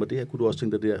godt tænke mig det her, kunne du også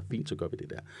tænke dig det her, fint, så gør vi det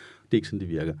der. Det er ikke sådan, det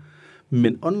virker.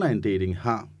 Men online dating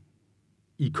har,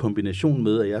 i kombination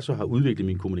med, at jeg så har udviklet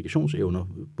mine kommunikationsevner,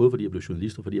 både fordi jeg blev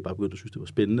journalist, og fordi jeg bare begyndte at synes, det var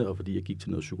spændende, og fordi jeg gik til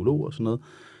noget psykolog og sådan noget,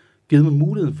 givet mig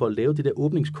muligheden for at lave det der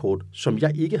åbningskort, som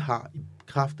jeg ikke har i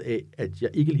kraft af, at jeg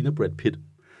ikke ligner Brad Pitt.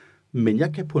 Men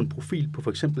jeg kan på en profil på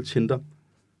for eksempel Tinder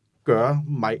gøre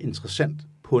mig interessant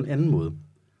på en anden måde.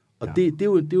 Og det er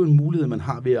jo en mulighed, man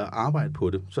har ved at arbejde på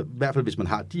det. Så i hvert fald, hvis man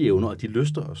har de evner og de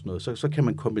lyster og sådan noget, så kan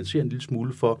man kompensere en lille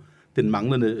smule for den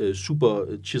manglende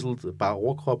super chiseled bare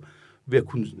overkrop, ved at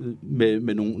kunne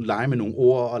lege med nogle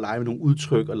ord, og lege med nogle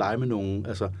udtryk, og lege med nogle,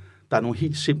 altså, der er nogle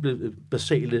helt simple,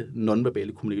 basale,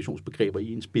 nonverbale kommunikationsbegreber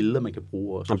i ens billeder, man kan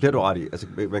bruge. Også. Det er du ret i. Altså,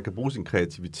 man kan bruge sin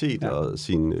kreativitet og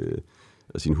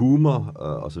sin humor,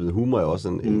 og så videre. Humor er også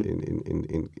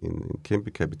en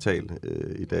kæmpe kapital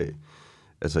i dag.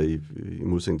 Altså i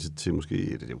modsætning til måske,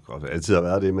 det godt altid har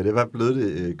været det, men det er blevet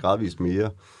det gradvist mere.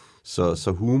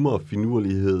 Så humor,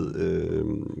 finurlighed,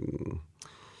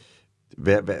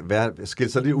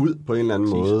 skille sig lidt ud på en eller anden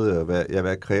måde, og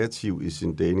være kreativ i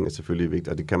sin dating er selvfølgelig vigtigt,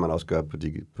 og det kan man også gøre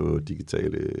på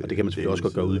digitale... Og det kan man selvfølgelig også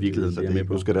godt gøre ud i virkeligheden.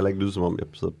 Nu skal det heller ikke lyde, som om jeg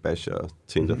sidder og basher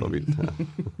Tinder for vildt her.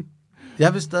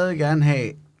 Jeg vil stadig gerne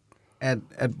have,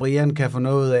 at Brian kan få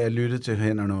noget ud af at lytte til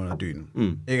hænderne under dynen.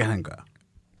 Ikke at han gør.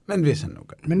 Men hvis han nu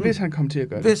gør. Men hvis han kommer til at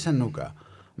gøre det. Hvis han nu gør.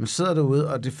 Man sidder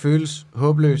derude, og det føles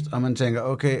håbløst, og man tænker,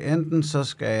 okay, enten så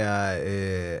skal jeg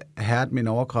hærde min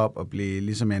overkrop og blive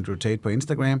ligesom Andrew Tate på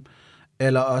Instagram,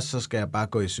 eller også så skal jeg bare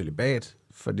gå i cølibat,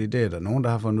 fordi det er der nogen, der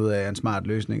har fundet ud af en smart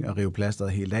løsning at rive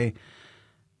plasteret helt af.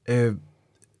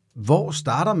 Hvor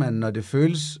starter man, når det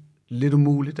føles lidt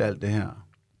umuligt, alt det her?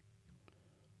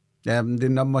 Ja,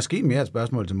 det er måske mere et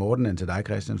spørgsmål til Morten end til dig,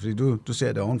 Christian, fordi du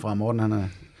ser det ovenfra. Morten, han er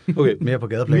mere på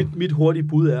gadeplan. Mit hurtige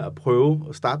bud er at prøve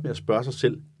at starte med at spørge sig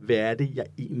selv, hvad er det, jeg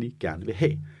egentlig gerne vil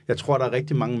have? Jeg tror, der er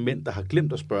rigtig mange mænd, der har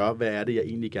glemt at spørge, hvad er det, jeg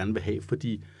egentlig gerne vil have?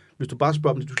 Fordi hvis du bare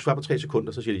spørger dem, du skal svare på 3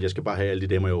 sekunder, så siger de, jeg skal bare have alle de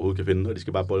damer, jeg overhovedet kan finde, og de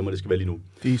skal bare bolle mig, det skal være lige nu.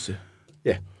 Vise.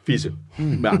 Ja, vise,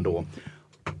 med andre ord.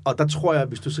 Og der tror jeg,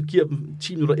 hvis du så giver dem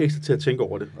 10 minutter ekstra til at tænke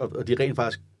over det, og de rent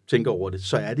faktisk tænker over det,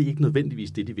 så er det ikke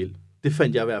nødvendigvis det, de vil. Det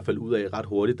fandt jeg i hvert fald ud af ret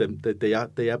hurtigt, da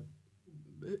jeg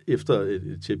efter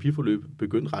et terapiforløb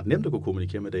begyndte ret nemt at kunne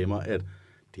kommunikere med damer, at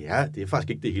det er faktisk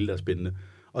ikke det hele, der er spændende.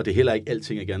 Og det er heller ikke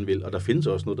alting, jeg gerne vil. Og der findes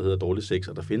også noget, der hedder dårlig sex,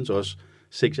 og der findes også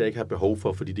sex, jeg ikke har behov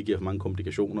for, fordi det giver for mange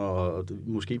komplikationer, og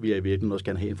måske vil jeg i virkeligheden også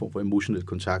gerne have en form for emotionel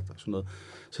kontakt og sådan noget.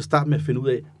 Så start med at finde ud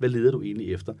af, hvad leder du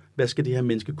egentlig efter? Hvad skal det her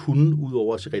menneske kunne,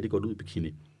 udover at se rigtig godt ud i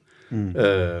bikini?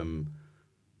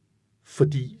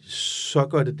 Fordi så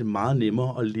gør det meget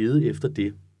nemmere at lede efter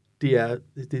det. Det er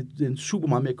en super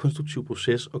meget mere konstruktiv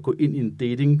proces at gå ind i en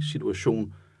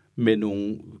dating-situation med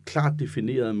nogle klart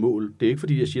definerede mål. Det er ikke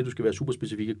fordi, jeg siger, at du skal være super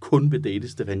specifik og kun vil date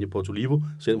Stefania Portolivo,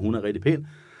 selvom hun er rigtig pæn.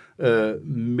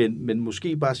 Men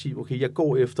måske bare sige, okay, jeg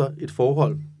går efter et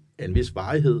forhold af en vis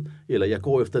varighed, eller jeg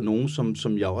går efter nogen,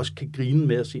 som jeg også kan grine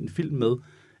med og se en film med,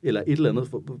 eller et eller andet,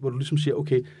 hvor du ligesom siger,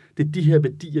 okay, det er de her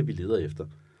værdier, vi leder efter.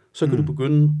 Så kan du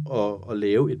begynde at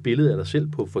lave et billede af dig selv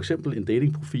på for eksempel en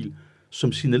datingprofil,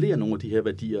 som signalerer nogle af de her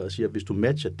værdier og siger, at hvis du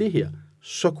matcher det her,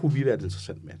 så kunne vi være et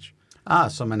interessant match.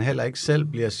 Så man heller ikke selv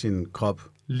bliver sin krop.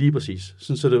 Lige præcis.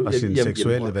 Sådan, så det, og sin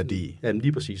seksuelle værdi. Ja,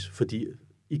 lige præcis. Fordi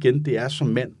igen, det er som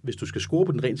mand, hvis du skal score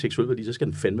på den rent seksuelle værdi, så skal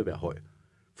den fandme være høj.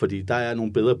 Fordi der er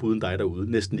nogle bedre bud end dig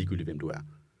derude, næsten ligegyldigt, hvem du er.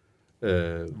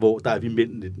 Hvor der er vi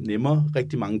mænd lidt nemmere.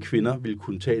 Rigtig mange kvinder vil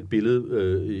kunne tage et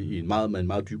billede i en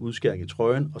meget dyb udskæring i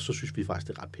trøjen, og så synes vi faktisk,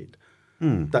 det er ret pænt.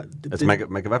 Man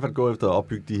kan i hvert fald gå efter at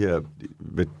opbygge de her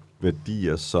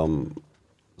værdier,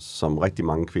 som rigtig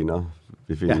mange kvinder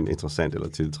vil finde interessant eller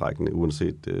tiltrækkende,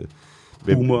 uanset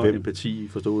humor, empati,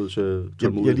 forståelse,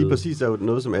 tålmodighed. Ja, lige præcis. Der er jo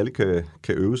noget, som alle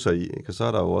kan øve sig i. Ikke? Og så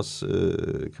er der jo også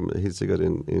kan man helt sikkert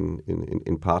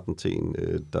en partner til en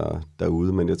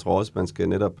derude. Men jeg tror også, man skal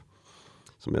netop,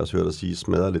 som jeg også hørte dig sige,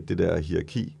 smadre lidt det der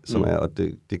hierarki, som er, og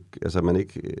det altså man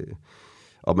ikke...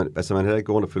 Og man heller ikke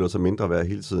går rundt og føler sig mindre værd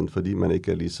hele tiden, fordi man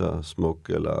ikke er lige så smuk,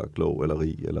 eller klog, eller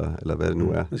rig, eller hvad det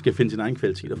nu er. Man skal finde sine egne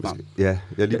kvaliteter frem.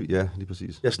 Lige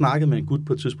præcis. Jeg snakkede med en gut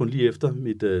på et tidspunkt lige efter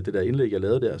det der indlæg, jeg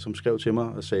lavede der, som skrev til mig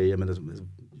og sagde, jamen,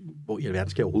 hvor i alverden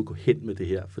skal jeg overhovedet gå hen med det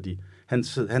her? Fordi han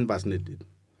var sådan en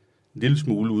lille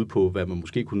smule ude på, hvad man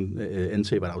måske kunne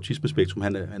antage var et autismespektrum.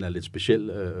 Han er lidt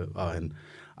speciel, og han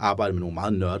arbejder med nogle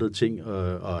meget nørdede ting,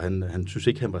 og han synes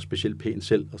ikke, han var specielt pæn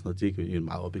selv, og sådan noget. Det er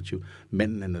meget objektivt.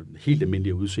 Manden, han er helt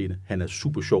almindelig udseende. Han er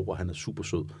super sjov, og han er super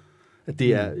sød.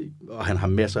 Det er, og han har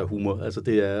masser af humor,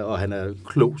 og han er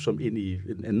klog som ind i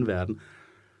en anden verden,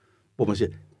 hvor man siger,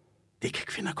 det kan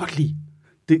kvinder godt lide.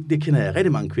 Det kender jeg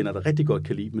rigtig mange kvinder, der rigtig godt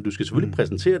kan lide, men du skal selvfølgelig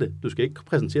præsentere det. Du skal ikke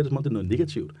præsentere det, som om det er noget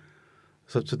negativt.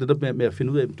 Så det der med at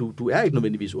finde ud af, at du er ikke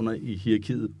nødvendigvis under i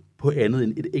hierarkiet på andet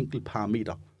end et enkelt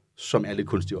parameter, som er lidt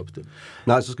kunstigt opstillet.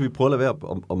 Nej, så skal vi prøve at lade være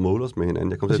at måle os med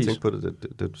hinanden. Jeg kom til at tænke på det,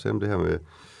 du sagde om det her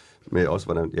med også,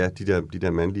 hvordan, de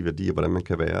der mandlige værdier, hvordan man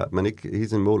kan være. Man ikke hele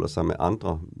tiden måler sig med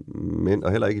andre mænd,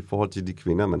 og heller ikke i forhold til de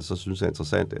kvinder, man så synes er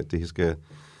interessant, at det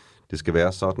skal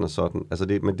være sådan og sådan.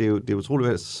 Altså men det er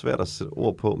utroligt svært at sætte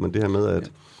ord på, men det her med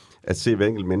at se hver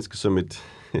enkelt menneske som et...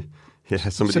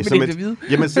 som et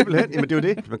jamen simpelthen, jamen det er jo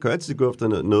det. Man kan jo altid gå efter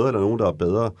noget eller nogen, der er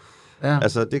bedre. Ja.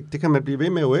 Altså det kan man blive ved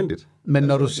med uendeligt. Men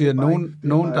når du siger nogen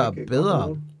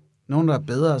der er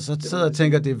bedre, så sidder jeg og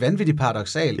tænker, at det er vanvittigt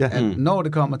paradoksalt, at når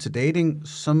det kommer til dating,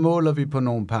 så måler vi på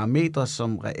nogle parametre,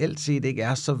 som reelt set ikke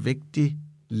er så vigtige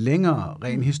længere,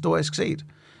 rent historisk set.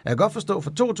 Jeg kan godt forstå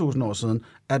for 2000 år siden,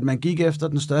 at man gik efter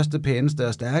den største, pæneste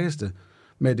og stærkeste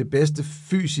med det bedste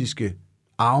fysiske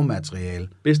arvemateriale.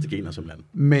 Bedste gener som land.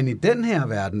 Men i den her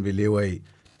verden, vi lever i,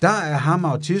 der er ham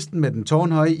autisten med den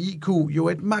tårnhøje IQ jo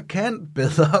et markant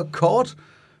bedre kort,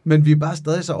 men vi er bare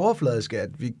stadig så overfladiske, at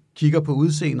vi kigger på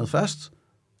udseendet først,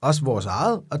 også vores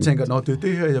eget, og tænker, nå, det er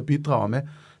det her, jeg bidrager med.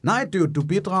 Nej, du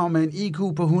bidrager med en IQ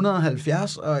på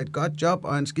 170, og et godt job,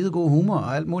 og en skidegod humor,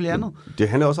 og alt muligt andet. Det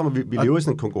handler også om, at vi lever i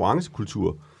sådan en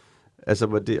konkurrencekultur. Altså,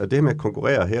 og det her med at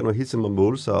konkurrere her, når hele tiden må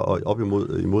måle sig op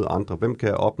imod andre. Hvem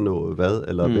kan opnå hvad,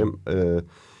 eller hvem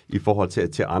i forhold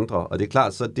til andre. Og det er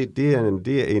klart, så det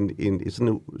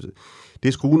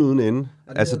er skruen uden ende.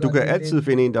 Altså, du kan altid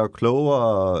finde en, der er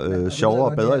klogere,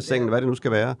 sjovere, bedre i sengen, hvad det nu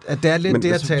skal være. Det er lidt men det,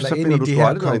 jeg taler ind i de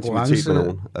her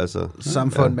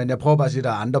konkurrencesamfund, men jeg prøver bare at sige, at der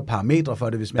er andre parametre for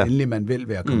det, hvis man endelig man vil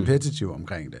være kompetitiv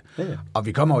omkring det. Ja. Og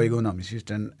vi kommer jo ikke udenom i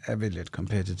sidste ende, er vi lidt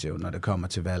kompetitiv, når det kommer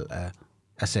til valg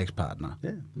af sexpartnere.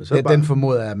 Ja, den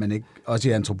formoder at man ikke, også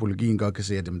i antropologien godt kan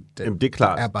se, at det er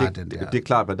klart, er bare den der. Det er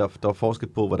klart, at der er forskel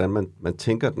på, hvordan man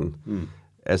tænker den.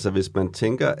 Altså, hvis man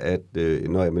tænker, at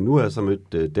men nu har jeg så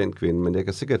mødt den kvinde, men jeg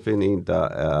kan sikkert finde en, der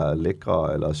er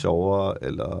lækre, eller sjovere,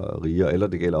 eller rigere, eller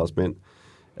det gælder også mænd.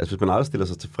 Altså, hvis man aldrig stiller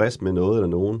sig tilfreds med noget eller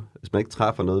nogen, hvis man ikke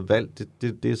træffer noget valg,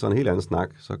 det er sådan en helt anden snak,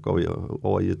 så går vi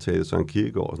over i at tale Søren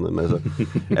Kierkegaard og sådan noget.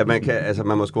 Men altså,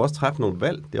 man må sgu også træffe nogle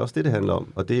valg, det er også det handler om.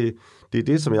 Og det er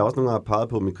det, som jeg også nogle gange har peget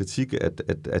på min kritik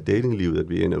af datinglivet, at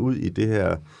vi ender ud i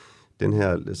den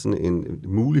her sådan en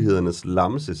mulighedernes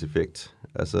lammelseseffekt.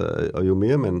 Altså, og jo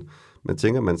mere man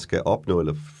tænker, man skal opnå,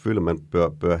 eller føler, man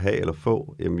bør have eller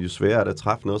få, jamen, jo sværere er det at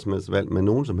træffe noget som helst valg med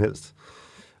nogen som helst.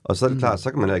 Og så er det klart,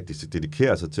 så kan man ikke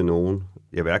dedikere sig til nogen,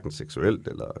 hverken seksuelt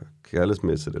eller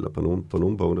kærlighedsmæssigt, eller på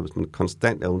nogle punkter, hvis man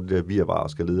konstant er under det der virvar og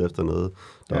skal lede efter noget,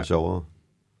 der er sjovere.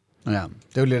 Ja,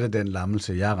 det er jo lidt af den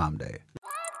lammelse, jeg er ramt af.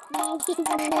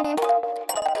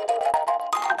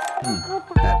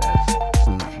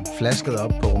 Flasket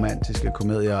op på romantiske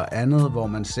komedier og andet, hvor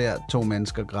man ser to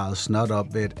mennesker græde snot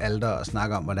op ved et alter og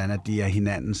snakke om, hvordan de er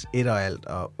hinandens et og alt,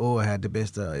 og her er det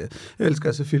bedste, og jeg elsker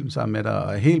at se film sammen med dig,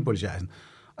 og hele bullshitten.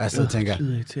 Og jeg sidder og tænker,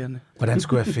 hvordan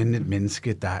skulle jeg finde et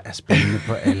menneske, der er spændende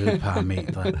på alle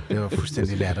parametre? Det var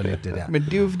fuldstændig latterligt, det der. Men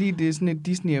det er jo fordi, det er sådan et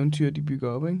Disney-eventyr, de bygger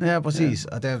op, ikke? Ja, præcis.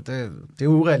 Og det er jo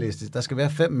urealistisk. Der skal være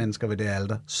 5 mennesker ved det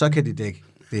alter. Så kan de dække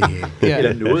det hele.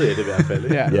 Eller noget af det i hvert fald.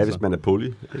 Ikke? Ja, hvis man er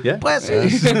poly. Ja.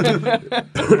 Præcis. Det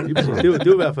er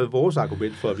jo i hvert fald vores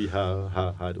argument for, at vi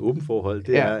har et åbent forhold.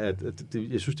 Det er, at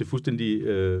jeg synes, det er fuldstændig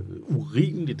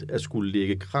urimeligt at skulle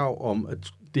lægge krav om at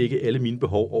dække alle mine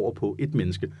behov over på et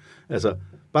menneske. Altså,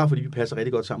 bare fordi vi passer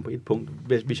rigtig godt sammen på et punkt.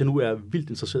 Hvis jeg nu er vildt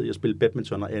interesseret i at spille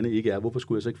badminton, og Anne ikke er, hvorfor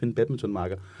skulle jeg så ikke finde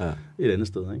badmintonmarker et andet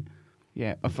sted, ikke?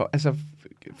 Ja, og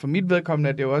for mit vedkommende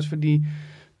er det jo også fordi,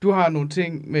 du har nogle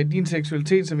ting med din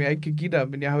seksualitet, som jeg ikke kan give dig,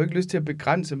 men jeg har jo ikke lyst til at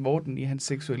begrænse Morten i hans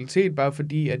seksualitet, bare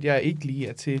fordi, at jeg ikke lige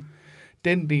er til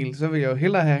den del. Så vil jeg jo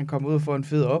hellere have, at han kommer ud og får en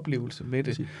fed oplevelse med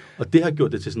det. Og det har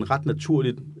gjort det til sådan et ret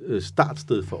naturligt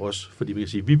startsted for os, fordi vi kan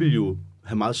sige, vi vil jo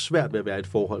have meget svært ved at være i et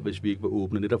forhold, hvis vi ikke var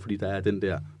åbne, netop fordi der er den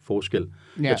der forskel.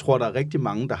 Ja. Jeg tror, der er rigtig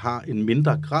mange, der har en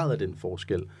mindre grad af den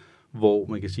forskel, hvor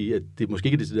man kan sige, at det måske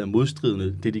ikke er det der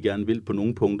modstridende, det de gerne vil på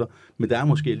nogle punkter, men der er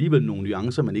måske alligevel nogle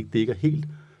nuancer, man ikke dækker helt,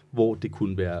 hvor det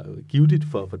kunne være givetigt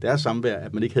for deres samvær,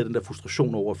 at man ikke havde den der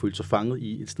frustration over at føle sig fanget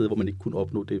i et sted, hvor man ikke kunne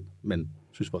opnå det, man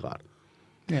synes var rart.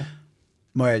 Ja.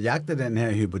 Må jeg jagte den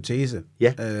her hypotese,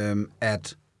 Ja.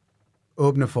 At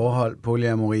åbne forhold,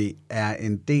 polyamori, er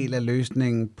en del af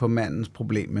løsningen på mandens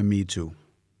problem med MeToo?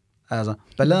 Altså,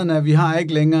 balladen er, at vi har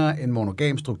ikke længere en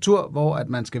monogam struktur, hvor at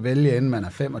man skal vælge, inden man er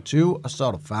 25, og så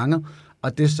er du fanget,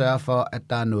 og det sørger for, at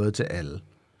der er noget til alle.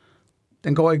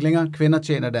 Den går ikke længere. Kvinder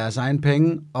tjener deres egen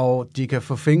penge, og de kan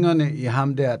få fingrene i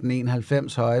ham der, den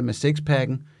 91 høje med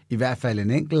sixpacken, i hvert fald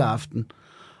en enkelt aften,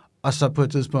 og så på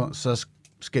et tidspunkt, så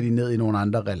skal de ned i nogle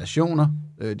andre relationer,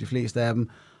 de fleste af dem,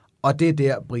 og det er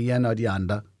der, Brian og de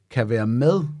andre kan være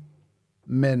med,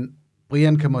 men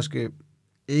Brian kan måske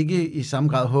ikke i samme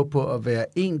grad håbe på at være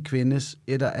en kvindes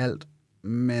et og alt,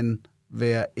 men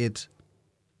være et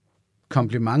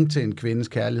kompliment til en kvindes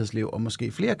kærlighedsliv, og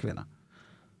måske flere kvinder.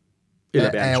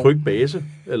 Eller være en tryg base.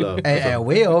 Eller, er jeg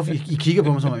way off? I kigger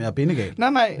på mig, som om jeg er bindegal.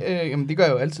 Nej, jamen det gør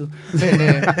jeg jo altid.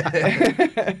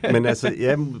 Men altså,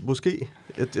 ja, måske.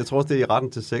 Jeg tror også, det er i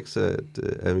retten til sex, at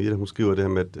Amira, hun skriver det her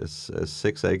med, at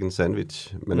sex er ikke en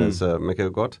sandwich. Men altså, man kan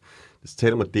jo godt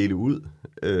tale om at dele ud,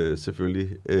 selvfølgelig,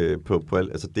 på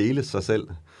altså dele sig selv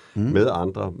med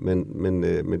andre, men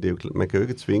det er jo, man kan jo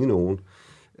ikke tvinge nogen.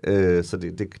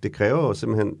 Så det kræver jo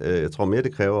simpelthen, jeg tror mere,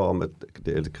 det kræver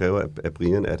det kræver af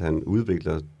Brian, at han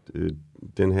udvikler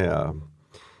den her,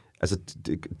 altså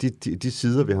de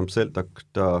sider ved ham selv,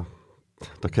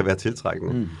 der kan være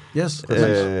tiltrækkende. Yes,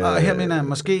 og her mener jeg,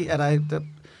 måske er der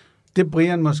det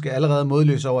Brian måske allerede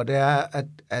modløs over, det er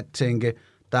at tænke,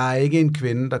 der er ikke en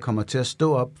kvinde, der kommer til at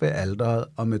stå op ved alteret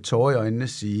og med tårer i øjnene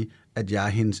sige, at jeg er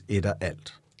hendes et og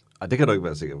alt. Og det kan du ikke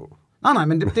være sikker på. Nej,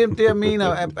 men det jeg mener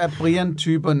er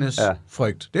Brian-typernes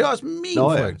frygt. Det er også min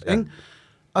frygt, ikke?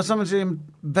 Og så man siger,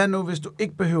 hvad nu, hvis du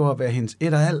ikke behøver at være hendes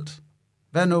et og alt?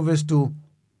 Hvad nu, hvis du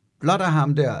blot er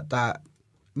ham der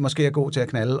måske er god til at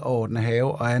knalde og ordne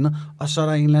have og andet, og så er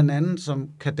der en eller anden, som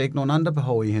kan dække nogle andre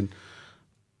behov i hende?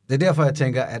 Det er derfor, jeg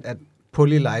tænker, at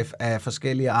polylife af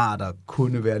forskellige arter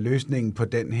kunne være løsningen på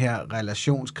den her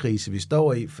relationskrise, vi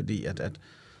står i, fordi at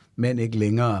mænd ikke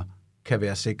længere kan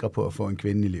være sikre på at få en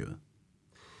kvinde i livet.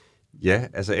 Ja,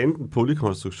 altså enten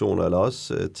polykonstruktioner, eller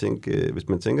også hvis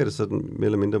man tænker det sådan mere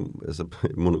eller mindre altså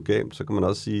monogam, så kan man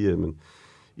også sige, men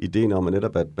ideen om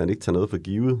at man ikke tager noget for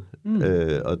givet,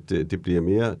 og det bliver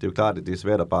mere, det er jo klart, at det er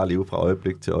svært at bare leve fra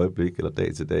øjeblik til øjeblik, eller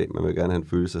dag til dag, man vil gerne have en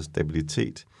følelse af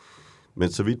stabilitet,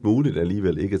 men så vidt muligt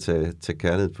alligevel ikke at tage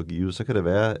kærlighed for givet, så kan det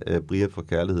være, at Brian får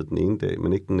kærlighed den ene dag,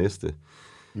 men ikke den næste.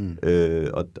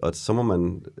 Og så må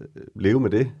man leve med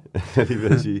det, vil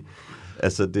jeg sige.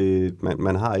 Altså,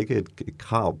 man har ikke et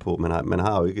krav på, man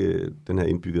har jo ikke den her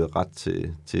indbyggede ret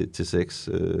til sex,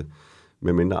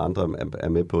 medmindre andre er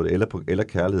med på det, eller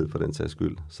kærlighed for den sags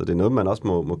skyld. Så det er noget, man også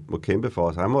må kæmpe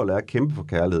for. Så han må lære at kæmpe for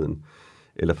kærligheden,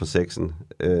 eller for sexen,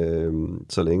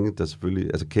 så længe der selvfølgelig,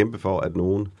 altså kæmpe for, at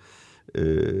nogen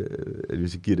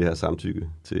hvis giver det her samtykke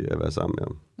til at være sammen med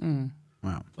ham. Ja.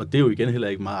 Og det er jo igen heller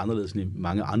ikke meget anderledes end i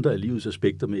mange andre af livets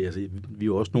aspekter med. Altså, vi er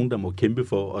jo også nogen, der må kæmpe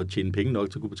for at tjene penge nok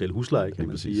til at kunne betale husleje, kan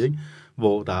man sige, ikke?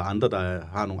 Hvor der er andre, der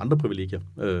har nogle andre privilegier.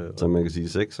 Så man kan sige,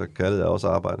 sex og kærlighed er også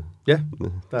arbejde. Ja,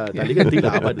 der ligger en del af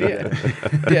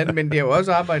arbejde. Men det er jo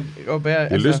også arbejde at være...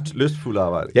 Det er lystfuldt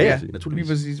arbejde. Ja, naturligvis.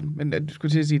 Præcis. Men du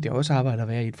skulle til at sige, at det er også arbejde at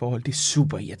være i et forhold. Det er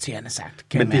super irriterende sagt.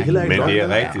 Men det er heller ikke det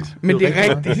er rigtigt. Men det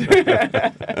er rigtigt.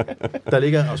 Der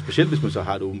ligger, og specielt hvis man så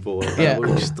har et åbent forhold, der er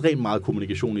jo ekstremt meget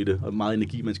kommunikation i det, og meget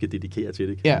energi, man skal dedikere til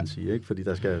det, kan man sige, ikke? Fordi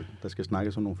der skal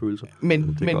snakkes om nogle følelser.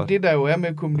 Men det der jo er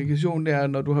med kommunikation, det er,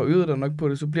 når du har øvet dig nok på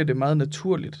det, så bliver det meget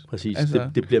naturligt. Præcis. Altså,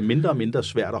 det bliver mindre og mindre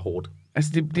svært og hårdt.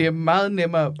 Altså, det er meget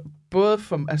nemmere, både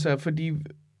fordi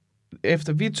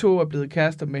efter vi to er blevet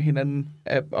kærester med hinanden,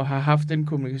 og har haft den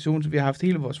kommunikation, så vi har haft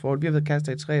hele vores forhold. Vi har været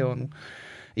kærester i 3 år nu.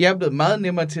 Jeg er blevet meget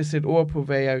nemmere til at sætte ord på,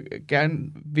 hvad jeg gerne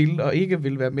vil og ikke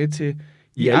vil være med til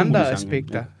i andre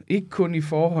aspekter. Ja. Ikke kun i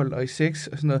forhold og i sex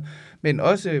og sådan noget, men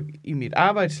også i mit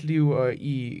arbejdsliv og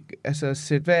i, altså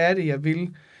sætte, hvad er det, jeg vil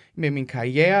med min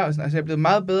karriere og sådan. Altså jeg er blevet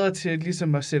meget bedre til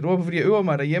ligesom at sætte ord på, fordi jeg øver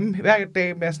mig derhjemme hver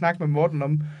dag med at snakke med Morten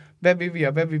om, hvad vil vi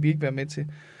og hvad vil vi ikke være med til.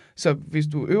 Så hvis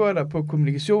du øver dig på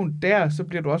kommunikation der, så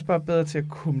bliver du også bare bedre til at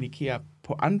kommunikere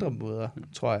på andre måder,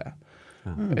 tror jeg.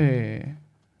 Ja.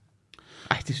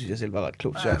 Det synes jeg selv var ret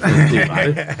klogt.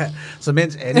 Så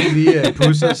mens Anne lige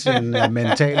pusser sin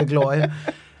mentale glorie.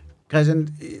 Christian,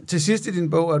 til sidst i din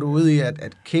bog er du ude i,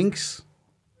 at kinks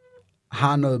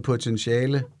har noget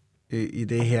potentiale i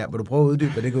det her. Vil du prøve at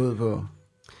uddybe, hvad det går ud på?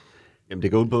 Jamen,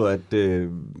 det går ud på, at...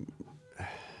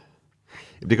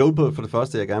 Det går ud på, for det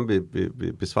første, at jeg gerne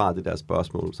vil besvare det der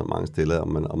spørgsmål, som mange stiller,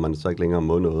 om man så ikke længere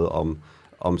må noget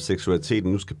om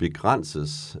seksualiteten nu skal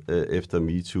begrænses efter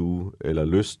MeToo, eller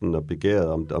lysten og begæret,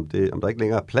 om der ikke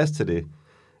længere er plads til det,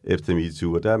 efter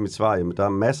MeToo. Og der er mit svar, jamen der er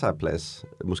masser af plads.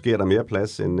 Måske er der mere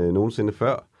plads end nogensinde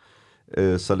før,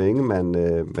 så længe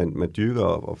man dyrker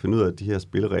og finder ud af de her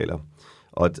spilleregler.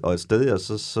 Og et sted, jeg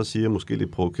så siger måske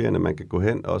lidt provokerende, man kan gå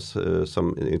hen også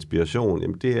som en inspiration,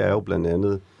 jamen det er jo blandt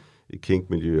andet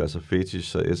kink-miljøer, altså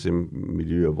fetish og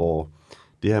SM-miljøer, hvor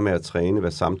det her med at træne,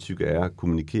 hvad samtykke er,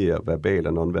 kommunikere verbalt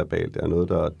og nonverbalt, det er noget,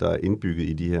 der er indbygget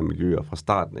i de her miljøer fra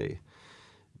starten af.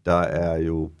 Der er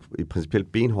jo i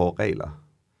principielt benhårde regler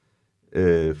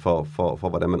for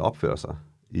hvordan man opfører sig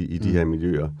i de her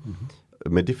miljøer.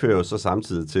 Mm-hmm. Men det fører jo så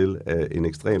samtidig til en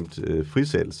ekstremt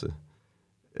frisættelse,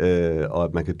 og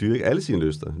at man kan dyrke alle sine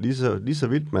lyster. Lige så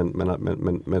vildt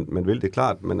man vil, det er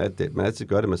klart, men at man altid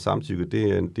gør det med samtykke,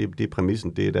 det er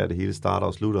præmissen, det er der det hele starter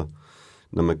og slutter,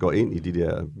 når man går ind i de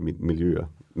der miljøer.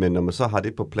 Men når man så har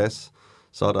det på plads,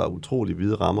 så er der utrolig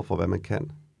vide rammer for, hvad man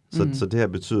kan. Så det her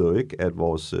betyder jo ikke, at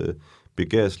vores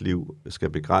begærsliv skal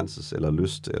begrænses, eller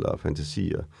lyst, eller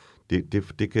fantasier.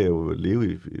 Det kan jo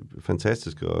leve i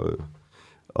fantastisk,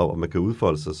 og man kan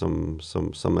udfolde sig,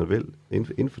 som man vil,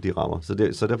 inden for de rammer.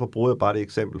 Så derfor bruger jeg bare det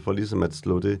eksempel for ligesom at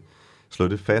slå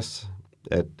det fast,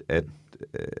 at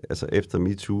altså efter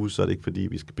MeToo, så er det ikke fordi,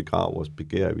 vi skal begrave vores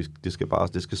begær.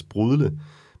 Det skal sprudle,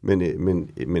 men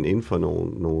inden for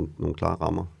nogle klare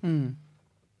rammer. Mm.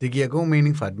 Det giver god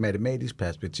mening fra et matematisk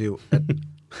perspektiv,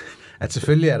 at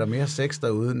selvfølgelig er der mere sex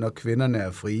derude, når kvinderne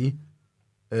er frie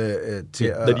til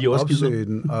at opsøge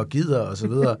den og gider og så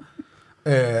videre.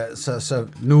 Så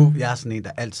nu, jeg er sådan en,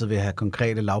 der altid vil have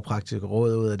konkrete lavpraktiske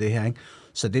råd ud af det her, ikke?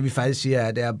 Så det vi faktisk siger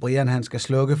er, at Brian han skal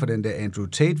slukke for den der Andrew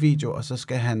Tate-video, og så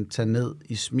skal han tage ned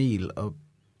i smil og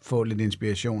få lidt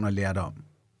inspiration og lærdom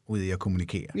ud i at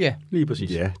kommunikere. Ja, lige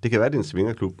præcis. Ja, det kan være, det er en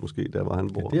svingerklub måske, der hvor han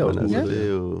bor. Ja, det er også det er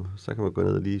jo, så kan man gå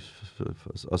ned og lige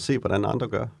og se, hvordan andre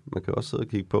gør. Man kan også sidde og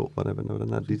kigge på, hvordan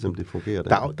er det, ligesom det fungerer.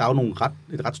 Der er jo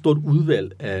et ret stort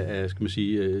udvalg af skal man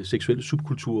sige, seksuelle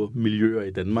subkulturmiljøer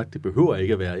i Danmark. Det behøver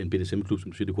ikke at være en BDSM-klub,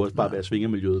 som du siger. Det kunne også bare være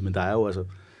svingermiljøet, men der er jo altså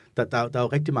der er jo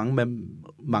rigtig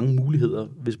mange muligheder,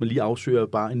 hvis man lige afsøger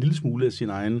bare en lille smule af sin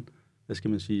egen, hvad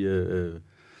skal man sige,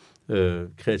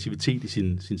 kreativitet i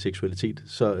sin seksualitet,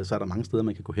 så er der mange steder,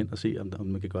 man kan gå hen og se, om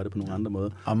man kan gøre det på nogle andre måder.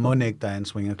 Og må ikke, der er en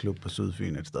swingerklub på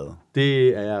Sydfyn et sted?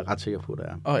 Det er jeg ret sikker på, der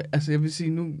er. Og altså, jeg vil sige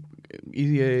nu,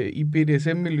 i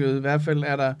BDSM-miljøet i hvert fald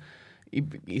er der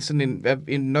i sådan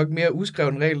en nok mere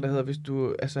uskreven regel, der hedder, hvis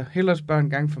du hellere spørger en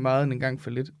gang for meget end en gang for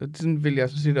lidt. Og sådan vil jeg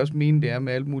sådan set også mene, det er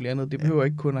med alt muligt andet. Det behøver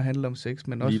ikke kun at handle om sex,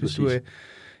 men også hvis du er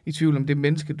i tvivl om det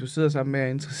menneske, du sidder sammen med, er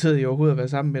interesseret i overhovedet at være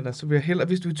sammen med dig, så vil jeg hellere,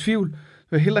 hvis du er i tvivl, så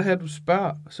vil jeg hellere have, at du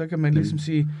spørger, så kan man ligesom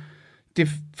sige, det er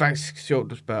faktisk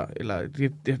sjovt, du spørger, eller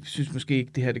jeg synes måske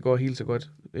ikke, det her det går helt så godt.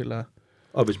 Eller...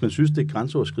 Og hvis man synes, det er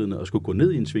grænseoverskridende at skulle gå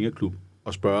ned i en svingerklub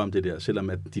og spørge om det der, selvom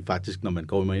at de faktisk, når man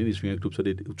går ind i en svingerklub, så er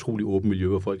det et utroligt åbent miljø,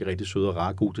 hvor folk er rigtig søde og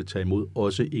rare, gode til at tage imod,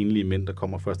 også enlige mænd, der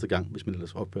kommer første gang, hvis man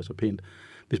ellers opfører sig pænt.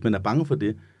 Hvis man er bange for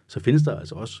det, så findes der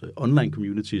altså også online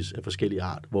communities af forskellige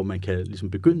art, hvor man kan ligesom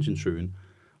begynde sin søgen.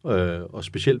 Og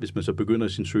specielt hvis man så begynder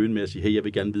sin søgen med at sige, hey, jeg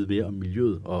vil gerne vide mere om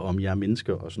miljøet og om jer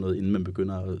mennesker og sådan noget, inden man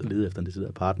begynder at lede efter en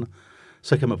decideret partner,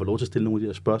 så kan man få lov til at stille nogle af de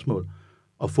her spørgsmål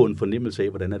og få en fornemmelse af,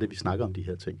 hvordan er det, vi snakker om de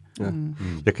her ting. Ja.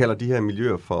 Jeg kalder de her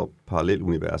miljøer for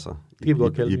paralleluniverser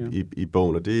i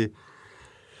bogen, og det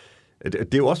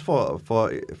er jo også for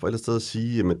et eller andet sted at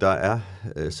sige, at der er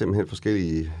simpelthen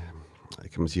forskellige,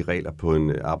 kan man sige, regler på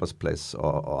en arbejdsplads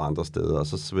og andre steder, og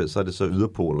så er det så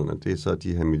yderpolerne, det er så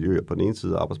de her miljøer på den ene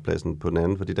side af arbejdspladsen, på den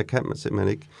anden, fordi der kan man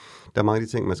simpelthen ikke, der er mange af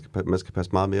de ting, man skal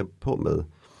passe meget mere på med.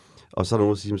 Og så er der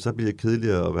nogen, der siger, så bliver det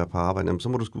kedeligere at være på arbejde. Jamen, så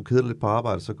må du sgu kede lidt på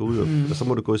arbejde, så gå ud, og så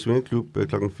må du gå i svingerklub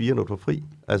 4:00, når du er fri.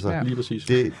 Altså, ja, lige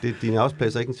præcis. Din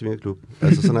arbejdsplads er ikke en svingerklub.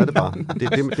 Altså, sådan er det bare.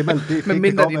 Men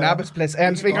mindre din arbejdsplads er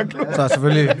en svingerklub. Så er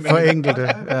selvfølgelig for enkelte.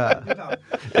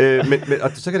 Ja. Men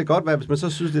og så kan det godt være, hvis man så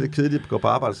synes, det er kedeligt at gå på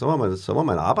arbejde, så må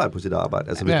man arbejde på sit arbejde.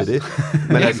 Altså, hvis det er det.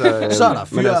 Men altså, så er der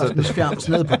fyraftenskærms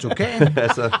ned på Tukan.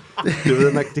 Altså, du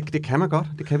ved, det kan man godt.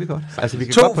 Det kan vi godt. Altså, vi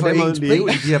kan godt på den måde leve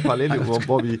i de her parallelle,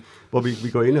 hvor vi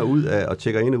går ind og ud af, og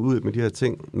tjekker ind og ud med de her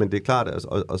ting. Men det er klart,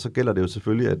 og så gælder det jo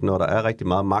selvfølgelig, at når der er rigtig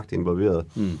meget magt involveret,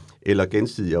 eller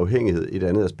gensidig afhængighed, et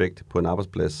andet aspekt på en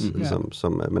arbejdsplads,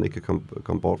 som man ikke kan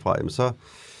komme bort fra, jamen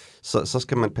så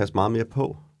skal man passe meget mere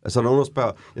på. Altså, når nogen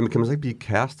spørger, jamen, kan man så ikke blive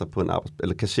kærester på en arbejdsplads,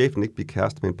 eller kan chefen ikke blive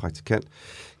kærester med en praktikant?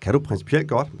 Kan du principielt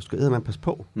godt, men skal man passe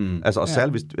på. Altså, og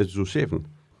særligt, hvis du er chefen,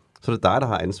 så er det dig, der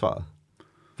har ansvaret.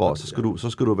 For så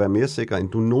skal du være mere sikker, end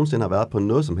du nogensinde har været på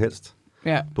noget som helst.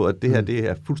 Ja. På at det her, det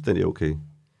er fuldstændig okay.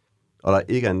 Og der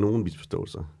ikke er nogen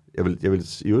misforståelser. Jeg vil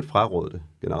i øvrigt fraråde det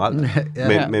generelt.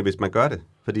 Men hvis man gør det,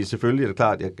 fordi selvfølgelig er det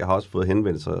klart, jeg har også fået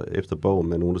henvendelser efter bogen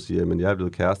med nogen, der siger, men jeg er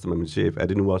blevet kærester med min chef, er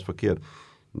det nu også forkert?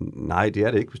 Nej, det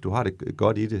er det ikke, hvis du har det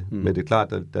godt i det. Men det er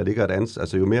klart, der ligger et ansvar.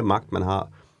 Altså, jo mere magt man har,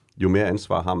 jo mere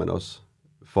ansvar har man også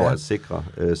for at sikre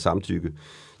samtykke.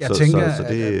 Så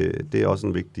det er også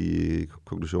en vigtig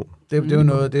konklusion. Det er jo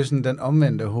noget, det er sådan den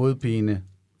omvendte hovedpine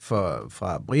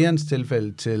fra Brians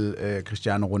tilfælde til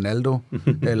Cristiano Ronaldo,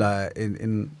 eller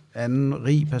en anden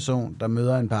rig person, der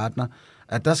møder en partner,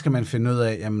 at der skal man finde ud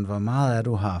af, jamen, hvor meget er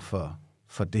du her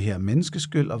for det her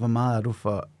menneskeskyld, og hvor meget er du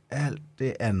for alt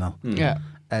det andet. Ja.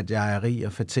 At jeg er rig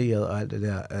og fætteret og alt det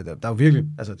der. Der er jo virkelig,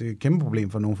 altså det er et kæmpe problem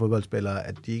for nogle fodboldspillere,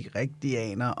 at de ikke rigtig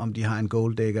aner, om de har en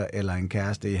goaldigger eller en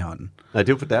kæreste i hånden. Nej, det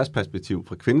er jo fra deres perspektiv.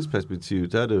 Fra kvindens perspektiv,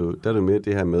 der er det jo mere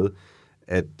det her med,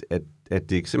 at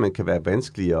det simpelthen kan være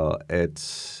vanskeligere at...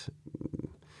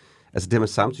 Altså det her med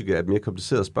samtykke er et mere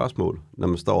kompliceret spørgsmål, når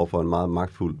man står over for en meget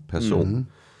magtfuld person. Mm-hmm.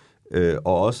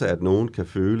 Og også at nogen kan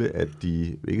føle, at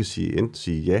de ikke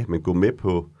sige ja, men gå med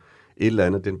på et eller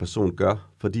andet, den person gør,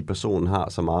 fordi personen har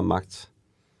så meget magt.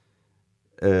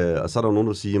 Og så er der jo nogen,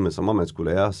 der siger, men så må man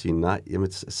skulle lære at sige nej.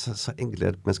 Jamen, så enkelt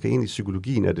er det. Man skal ind i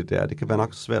psykologien af det der. Det kan være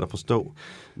nok svært at forstå.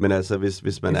 Men altså,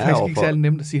 hvis man er overfor... Det er faktisk ikke særlig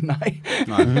nemt at sige nej.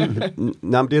 Nej,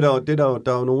 men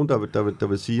der er jo nogen, der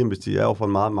vil sige, at hvis de er overfor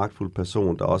en meget magtfuld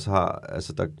person, der også har...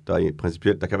 Altså, der er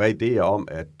principielt... Der kan være idéer om,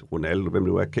 at Ronaldo, hvem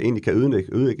det er, kan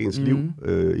ødelægge ens liv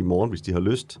i morgen, hvis de har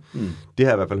lyst. Det har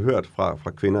jeg i hvert fald hørt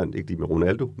fra kvinder, ikke lige med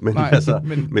Ronaldo, men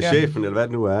med chefen, eller hvad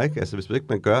det nu er. Ikke? Altså, hvis ikke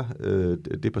man gør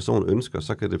det, personen ønsker,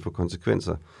 så kan det få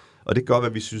konsekvenser. Og det kan godt være,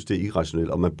 at vi synes, det er irrationelt,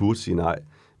 og man burde sige nej.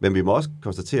 Men vi må også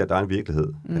konstatere, at der er en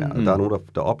virkelighed. Ja, og der er nogen,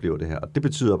 der oplever det her. Og det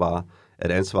betyder bare,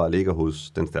 at ansvaret ligger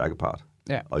hos den stærke part.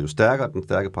 Ja. Og jo stærkere den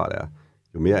stærke part er,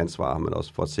 jo mere ansvar har man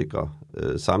også for at sikre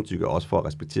samtykke, og også for at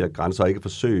respektere grænser, og ikke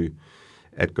forsøge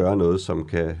at gøre noget, som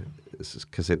kan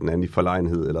sætte den anden i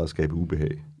forlegenhed, eller skabe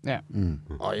ubehag. Ja.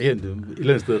 Og et eller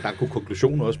andet sted ret god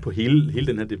konklusion også på hele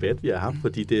den her debat, vi har haft,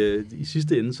 fordi i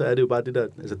sidste ende, så er det jo bare det der,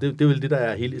 altså det er vel det, der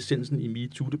er hele essensen i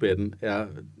MeToo-debatten, er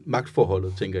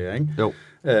magtforholdet, tænker jeg, ikke? Jo.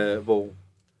 Hvor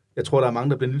jeg tror, der er mange,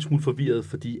 der bliver en lille smule forvirret,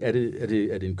 fordi er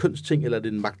det en kønsting, eller er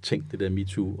det en magtting, det der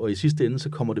MeToo? Og i sidste ende, så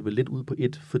kommer det vel lidt ud på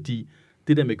fordi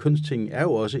det der med kønsting er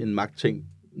jo også en magtting,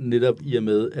 netop i og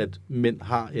med, at mænd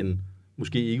har en,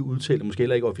 måske ikke udtalt, måske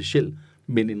heller ikke officiel,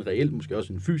 men en reel, måske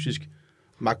også en fysisk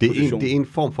magtposition. Det er en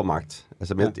form for magt.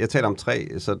 Altså, jeg taler om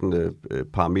 3 sådan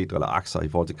parametre eller akser i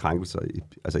forhold til krænkelser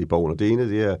i bogen. Og det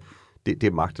ene, det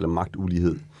er magt eller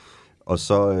magtulighed. Og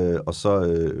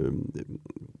så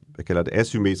hvad kalder det,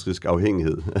 asymmetrisk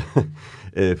afhængighed.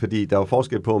 Fordi der er jo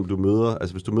forskel på, om du møder,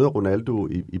 altså hvis du møder Ronaldo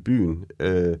i byen,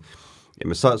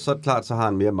 jamen så er det klart, så har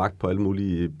han mere magt på alle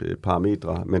mulige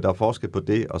parametre, men der er forskel på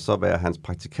det, og så være hans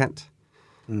praktikant.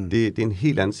 Det er en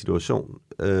helt anden situation,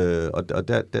 og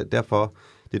derfor,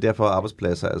 det er derfor, at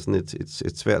arbejdspladser er sådan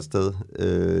et svært sted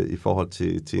i forhold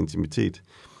til intimitet,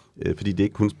 fordi det er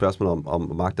ikke kun et spørgsmål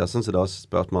om magt, der er sådan set også et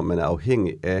spørgsmål om, man er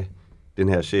afhængig af den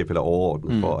her chef eller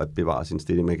overordnet for at bevare sin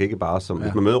stilling. Man kan ikke bare,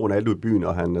 hvis man møder Ronaldo i byen,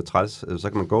 og han er træls, så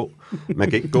kan man gå. Man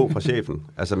kan ikke gå fra chefen.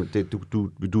 Altså,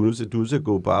 du er nødt til at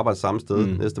gå på arbejde samme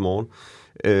sted næste morgen.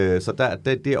 Så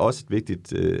det er også et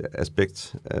vigtigt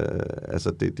aspekt.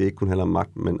 Altså, det ikke kun handler om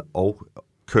magt, og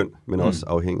køn, men også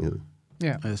afhængighed.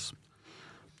 Ja. Yes.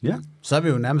 Ja. Så er vi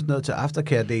jo nærmest nået til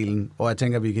aftercare-delen, og jeg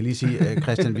tænker, vi kan lige sige,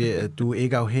 Christian, at du er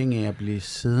ikke afhængig af at blive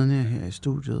siddende her i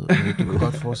studiet, og du kan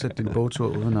godt fortsætte din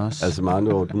bogtur uden os. Altså,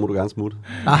 Marno, du må du gerne smutte.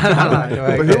 Nej, det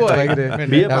var ikke det. Men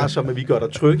mere bare som, at vi gør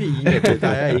dig trygge i, at der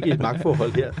er ikke et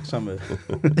magtforhold her. Som,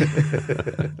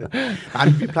 Nej,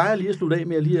 vi plejer lige at slutte af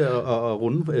med lige at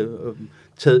runde,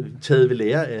 taget ved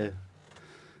lære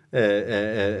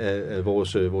af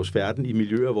vores færden i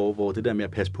miljøer, hvor det der med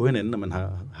at passe på hinanden, når man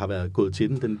har været gået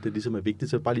til den, det ligesom er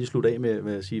vigtigt. Så bare lige slutte af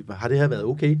med at sige, har det her været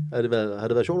okay? Har det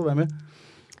været sjovt at være med?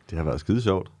 Det har været skide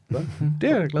sjovt. Det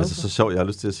er jeg glad for. Altså så sjovt, jeg har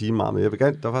lyst til at sige meget, men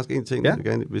der er faktisk en ting,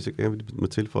 hvis jeg gerne vil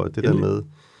tilføje. Det der med,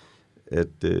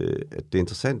 at det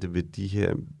interessante ved de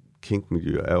her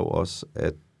kink-miljøer er jo også,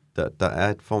 at der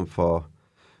er et form for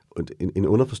en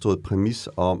underforstået præmis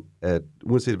om, at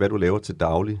uanset hvad du laver til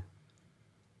daglig,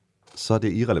 så er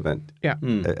det irrelevant. Ja.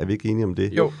 Er vi ikke enige om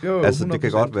det? Jo, altså, det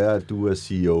kan godt være, at du er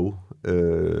CEO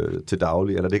til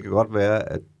daglig, eller det kan godt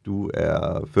være, at du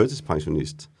er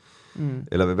førtidspensionist,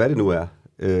 eller hvad det nu er,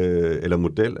 eller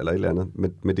model, eller et eller andet.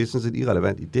 Men det er sådan set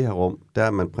irrelevant. I det her rum, der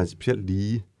er man principielt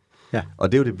lige. Ja.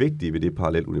 Og det er jo det vigtige ved det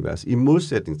parallelunivers, i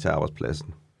modsætning til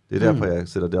arbejdspladsen. Det er derfor, jeg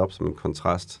sætter det op som en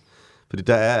kontrast. Fordi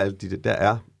der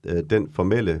er den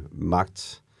formelle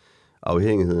magt,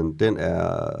 afhængigheden, den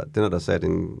er der sat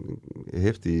en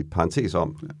heftig parentes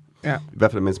om. Ja. I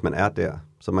hvert fald, mens man er der.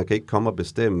 Så man kan ikke komme og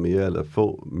bestemme mere, eller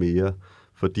få mere,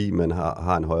 fordi man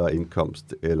har en højere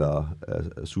indkomst, eller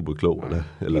er super klog,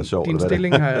 eller sjov.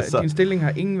 Din stilling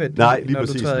har ingen værdi, når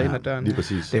du træder ind ad døren. Lige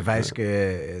præcis. Det er faktisk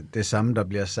det samme, der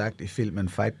bliver sagt i filmen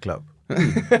Fight Club.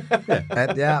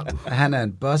 At han er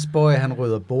en bossboy, han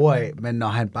rydder bord af, men når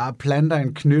han bare planter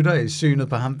en knytter i synet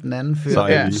på ham den anden fyr,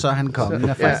 så er han kongen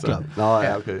af Fight Club. Nå,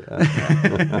 ja, okay.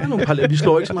 Ja. Vi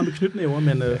slår ikke så meget med knytnæver,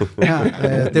 men... det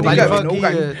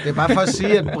er bare for at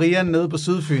sige, at Brian nede på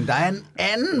Sydfyn, der er en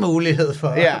anden mulighed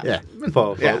for...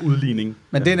 for udligning.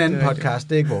 Men det er en anden podcast,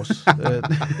 det er ikke vores.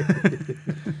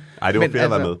 Ej, det var fedt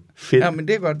at være med. Fedt. Ja, men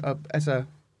det er godt. Altså,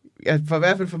 for i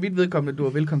hvert fald for mit vedkommende, du er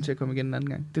velkommen til at komme igen en anden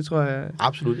gang. Det tror jeg...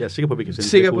 Absolut, jeg er sikker på, at vi kan sende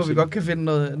sikker på, at vi godt kan finde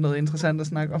noget interessant at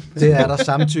snakke om. Det er der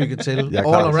samtykke til. All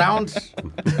around.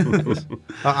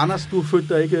 Og Anders, du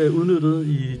følte dig ikke udnyttet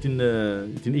i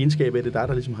din egenskab af det dig,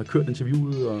 der ligesom har kørt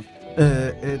interviewet og...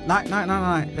 Nej.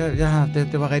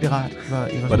 Det var rigtig rart. Var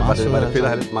det fedt at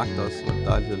have lidt magt også? Var det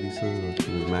dejligt at lige sidde og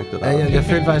kunne mærke det? Jeg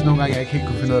følte faktisk nogle gange, at jeg ikke helt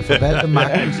kunne finde ud af at forvalte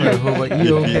magten, så jeg håber, I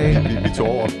er okay. Vi tog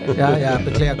over. Jeg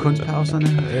beklager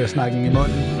kunstpauserne, snakken i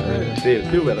munden. Det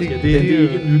er jo, hvad der sker. Det er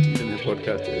ikke nyt i den her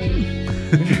podcast.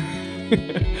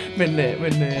 men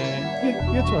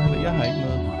jeg tror heller, jeg har ikke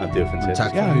noget. Det er jo fantastisk.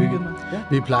 Tak for hyggen.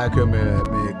 Vi plejer at køre med